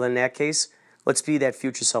right, well, in that case, let's be that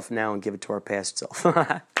future self now and give it to our past self.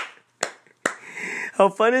 How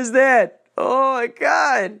fun is that? Oh, my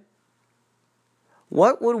God.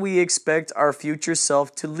 What would we expect our future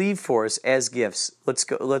self to leave for us as gifts? Let's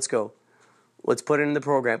go. Let's put it in the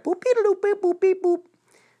program. Boop, beep, boop, beep, boop, beep, boop.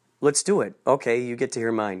 Let's do it. Okay, you get to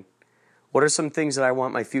hear mine. What are some things that I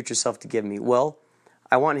want my future self to give me? Well,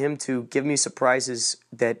 I want him to give me surprises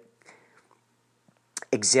that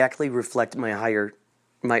exactly reflect my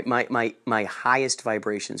highest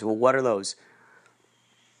vibrations. Well, what are those?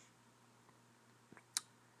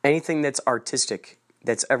 Anything that's artistic.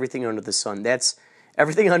 That's everything under the sun. That's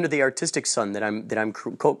everything under the artistic sun that I'm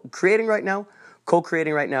co-creating right now,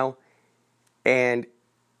 and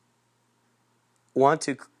want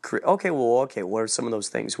to create. Okay. What are some of those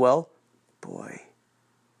things? Well, boy,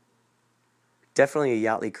 definitely a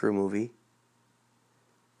Yachtly Crew movie.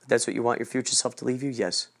 If that's what you want your future self to leave you?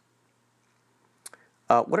 Yes.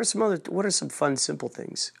 What are some fun, simple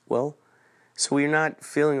things? Well, so you're not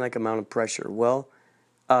feeling like amount of pressure. Well,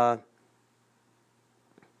 what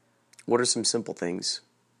are some simple things?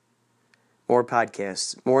 More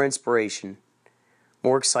podcasts, more inspiration,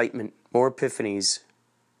 more excitement, more epiphanies.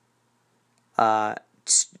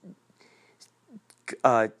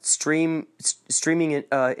 Streaming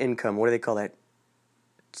income. What do they call that?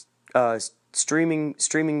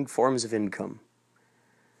 Streaming forms of income,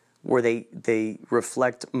 where they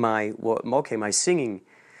reflect my singing,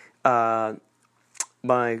 my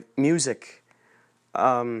music,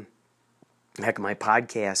 heck, my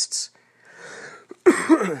podcasts.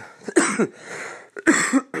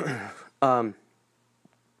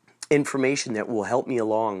 Information that will help me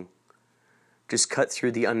along. Just cut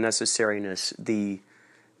through the unnecessariness, the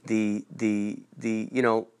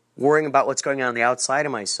worrying about what's going on the outside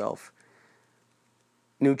of myself.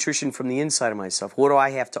 Nutrition from the inside of myself. What do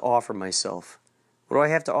I have to offer myself?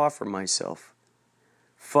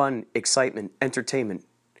 Fun, excitement, entertainment.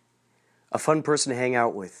 A fun person to hang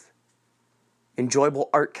out with. enjoyable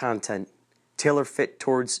art content, tailor fit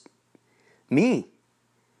towards me.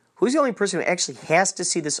 Who's the only person who actually has to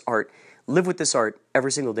see this art, live with this art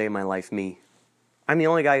every single day of my life? Me. I'm the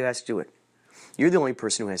only guy who has to do it. You're the only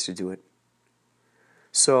person who has to do it.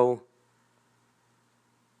 So,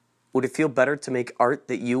 would it feel better to make art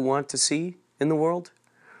that you want to see in the world?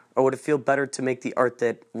 Or would it feel better to make the art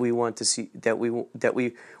that we want to see, that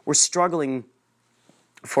we're struggling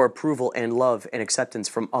for approval and love and acceptance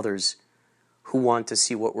from others who want to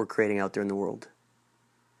see what we're creating out there in the world?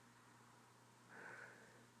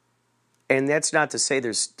 And that's not to say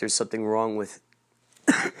there's something wrong with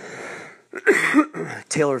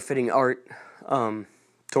tailor-fitting art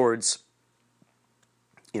towards,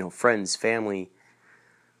 friends, family,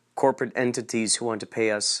 corporate entities who want to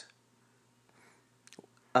pay us.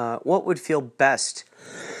 What would feel best?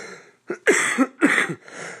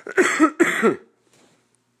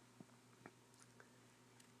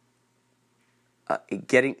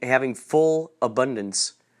 Having full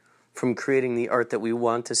abundance from creating the art that we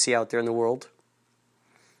want to see out there in the world,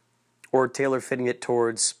 or tailor-fitting it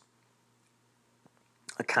towards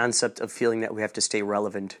a concept of feeling that we have to stay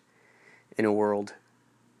relevant in a world.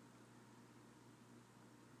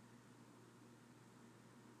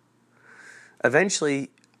 Eventually,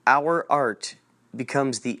 our art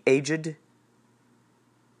becomes the aged,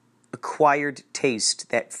 acquired taste,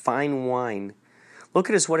 that fine wine. Look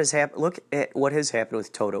at what has happened. Look at what has happened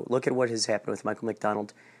with Toto. Look at what has happened with Michael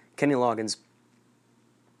McDonald, Kenny Loggins,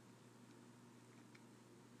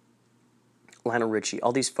 Lionel Richie,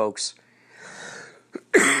 all these folks.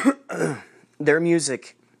 Their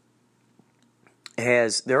music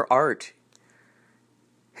their art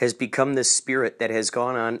has become this spirit that has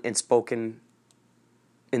gone on and spoken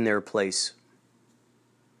in their place.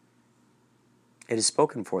 It has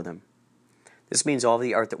spoken for them. This means all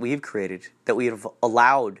the art that we've created, that we have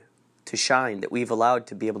allowed to shine, that we've allowed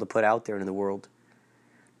to be able to put out there in the world,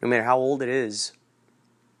 no matter how old it is,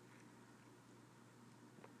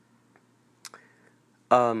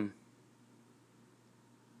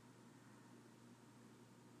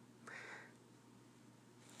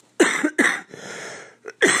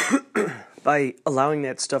 by allowing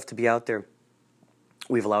that stuff to be out there,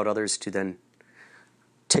 we've allowed others to then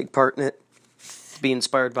take part in it, be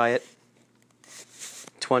inspired by it,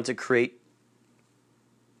 to want to create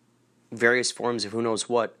various forms of who knows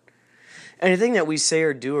what. Anything that we say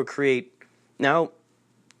or do or create now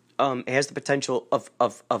has the potential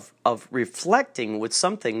of reflecting with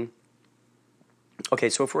something. Okay,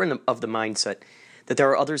 so if we're of the mindset that there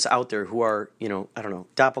are others out there who are,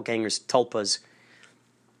 doppelgangers, tulpas,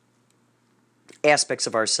 aspects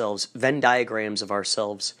of ourselves, Venn diagrams of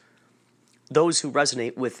ourselves, those who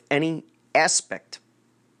resonate with any aspect,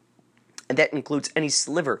 and that includes any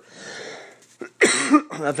sliver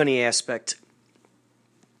of any aspect,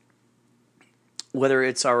 whether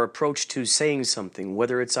it's our approach to saying something,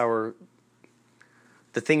 whether it's the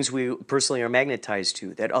things we personally are magnetized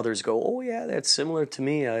to, that others go, oh yeah, that's similar to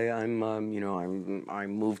me. I'm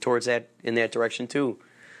moved towards that in that direction too.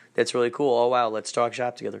 That's really cool. Oh wow, let's talk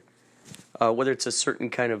shop together. Whether it's a certain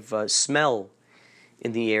kind of smell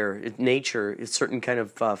in the air, nature, a certain kind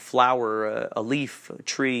of flower, a leaf, a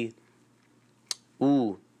tree.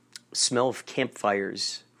 Ooh, smell of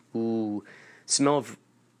campfires. Ooh, smell of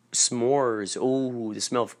s'mores. Ooh, the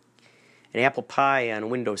smell of an apple pie on a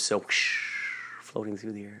windowsill, floating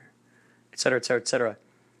through the air, etc., etc., etc.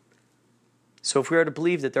 So if we are to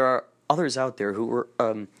believe that there are others out there who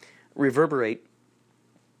reverberate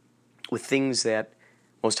with things that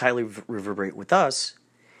most highly reverberate with us,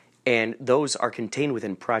 and those are contained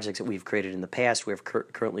within projects that we've created in the past, we are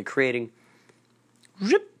currently creating,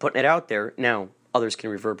 putting it out there, now others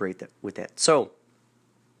can reverberate with that. So,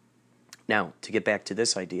 now, to get back to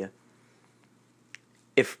this idea,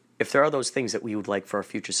 if there are those things that we would like for our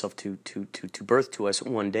future self to birth to us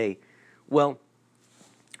one day, well,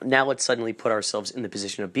 now let's suddenly put ourselves in the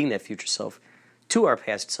position of being that future self to our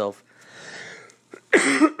past self,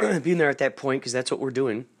 being there at that point, because that's what we're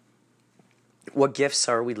doing. What gifts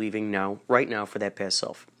are we leaving right now for that past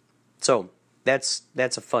self? So that's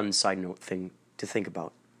a fun side note thing to think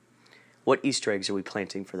about. What Easter eggs are we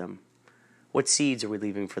planting for them? What seeds are we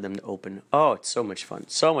leaving for them to open? Oh, it's so much fun.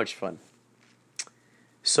 So much fun.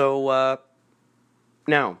 So,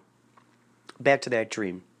 now, back to that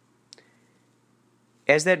dream.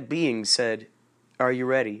 As that being said, are you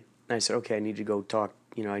ready? And I said, okay, I need to go talk.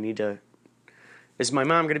 Is my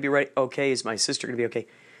mom going to be ready? Okay. Is my sister going to be okay?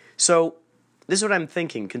 So, this is what I'm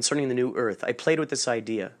thinking concerning the new earth. I played with this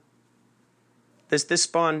idea. This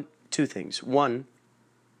spawned two things. One,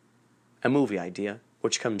 a movie idea,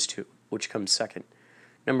 which comes second.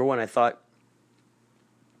 Number one, I thought,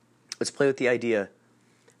 Let's play with the idea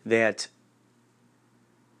that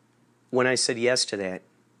when I said yes to that,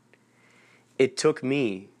 it took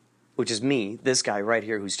me, which is me, this guy right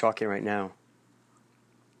here who's talking right now,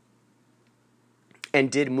 and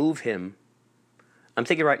did move him. I'm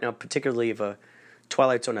thinking right now particularly of a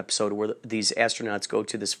Twilight Zone episode where these astronauts go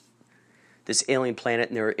to this alien planet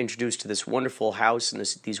and they're introduced to this wonderful house and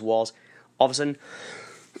these walls. All of a sudden,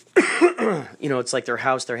 it's like their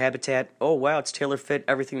house, their habitat. Oh, wow, it's tailor-fit,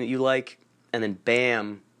 everything that you like. And then,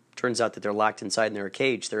 bam, turns out that they're locked inside and they're a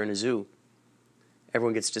cage. They're in a zoo.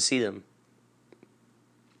 Everyone gets to see them.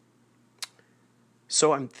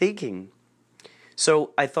 So I'm thinking.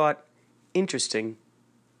 So I thought, interesting.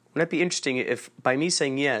 Wouldn't it be interesting if, by me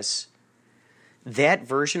saying yes, that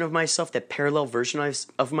version of myself, that parallel version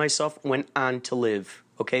of myself, went on to live?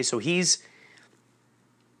 Okay, so he's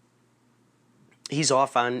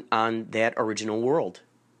off on that original world.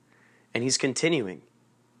 And he's continuing.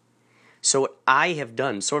 So what I have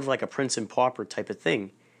done, sort of like a Prince and Pauper type of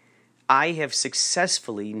thing, I have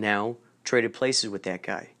successfully now traded places with that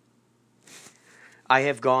guy. I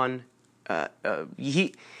have gone,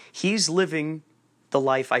 he's living the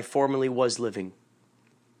life I formerly was living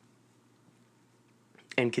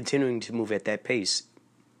and continuing to move at that pace.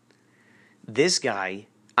 This guy,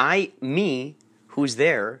 who's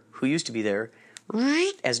there, who used to be there,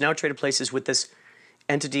 has now traded places with this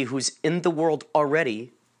entity who's in the world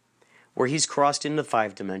already, where he's crossed into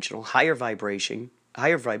 5-dimensional, higher vibration,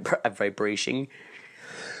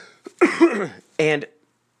 and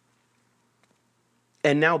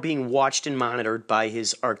now being watched and monitored by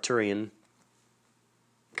his Arcturian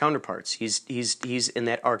counterparts. He's in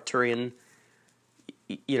that Arcturian,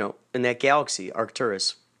 in that galaxy,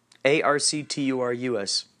 Arcturus,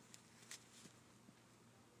 Arcturus.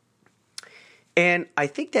 And I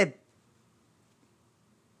think that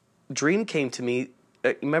dream came to me.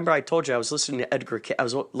 Remember, I told you I was listening to Edgar.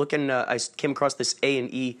 I came across this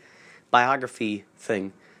A&E biography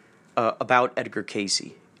thing about Edgar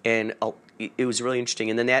Casey, and it was really interesting.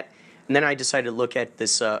 And then I decided to look at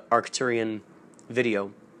this Arcturian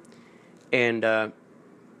video, and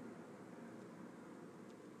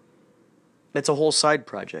that's a whole side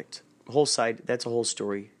project. That's a whole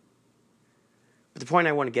story. But the point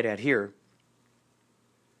I want to get at here,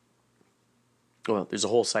 well, there's a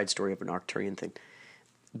whole side story of an Arcturian thing.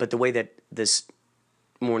 But the way that this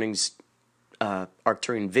morning's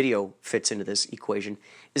Arcturian video fits into this equation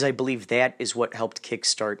is I believe that is what helped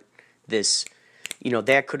kickstart this.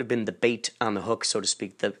 That could have been the bait on the hook, so to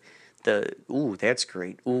speak. Ooh, that's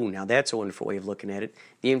great. Ooh, now that's a wonderful way of looking at it.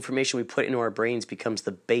 The information we put into our brains becomes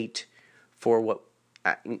the bait for what,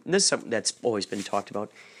 this is something that's always been talked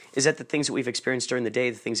about, is that the things that we've experienced during the day,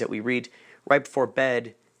 the things that we read right before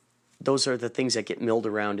bed, those are the things that get milled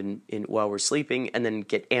around in while we're sleeping and then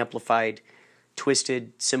get amplified,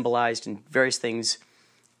 twisted, symbolized, and various things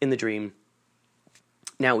in the dream.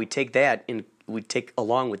 Now we take that and we take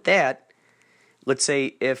along with that, let's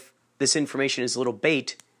say if this information is a little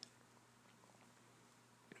bait,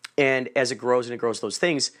 and as it grows those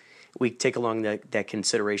things, we take along that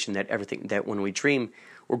consideration that everything, that when we dream,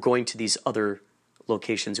 we're going to these other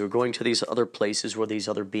locations, we're going to these other places where these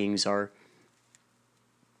other beings are.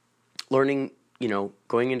 Learning,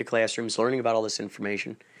 going into classrooms, learning about all this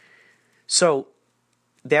information. So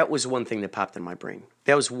that was one thing that popped in my brain.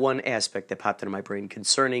 That was one aspect that popped into my brain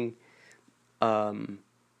concerning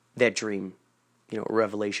that dream, a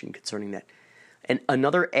revelation concerning that. And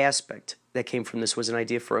another aspect that came from this was an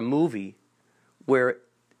idea for a movie where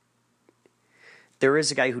there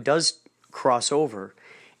is a guy who does cross over,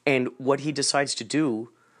 and what he decides to do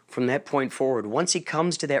from that point forward, once he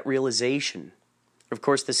comes to that realization. Of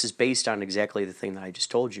course, this is based on exactly the thing that I just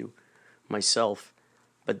told you, myself.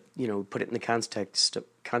 But put it in the context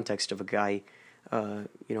of a guy, a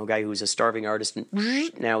guy who's a starving artist, and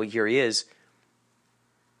now here he is.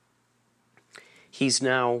 He's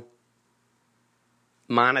now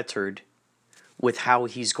monitored with how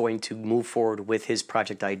he's going to move forward with his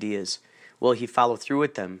project ideas. Will he follow through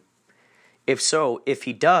with them? If so, if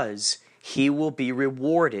he does, he will be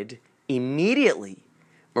rewarded immediately.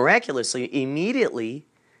 Miraculously, immediately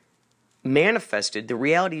manifested. The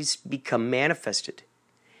realities become manifested.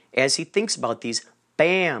 As he thinks about these,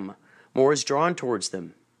 bam, more is drawn towards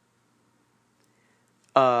them.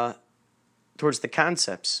 Towards the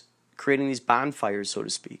concepts, creating these bonfires, so to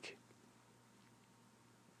speak.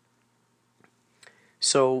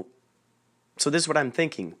 So this is what I'm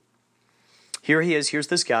thinking. Here he is. Here's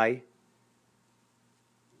this guy.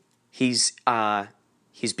 He's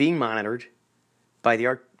being monitored by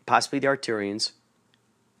possibly the Arcturians.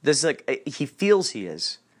 This is like he feels he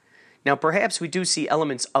is. Now, perhaps we do see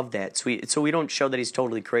elements of that, so we don't show that he's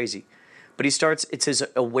totally crazy. But it's his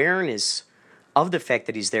awareness of the fact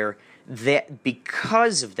that he's there, that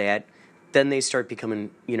because of that, then they start becoming,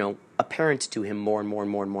 apparent to him more and more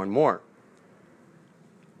and more and more and more.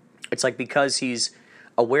 It's like because he's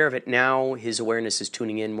aware of it now, his awareness is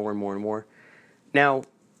tuning in more and more and more. Now,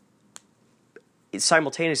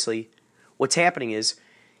 simultaneously, what's happening is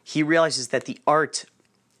he realizes that the art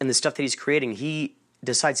and the stuff that he's creating, he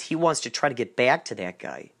decides he wants to try to get back to that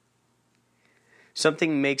guy.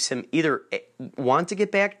 Something makes him either want to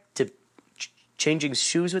get back to changing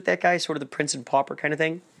shoes with that guy, sort of the Prince and Pauper kind of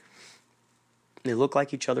thing. They look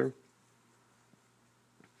like each other.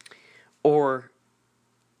 Or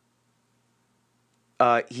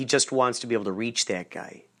he just wants to be able to reach that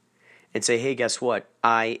guy and say, hey, guess what?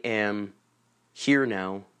 I am here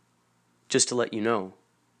now just to let you know.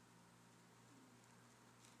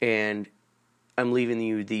 And I'm leaving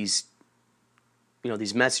you these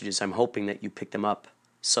messages. I'm hoping that you pick them up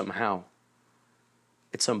somehow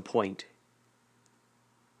at some point.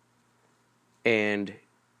 And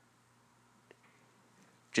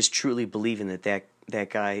just truly believing that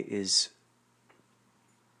guy is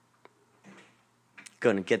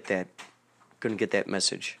gonna get that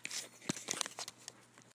message.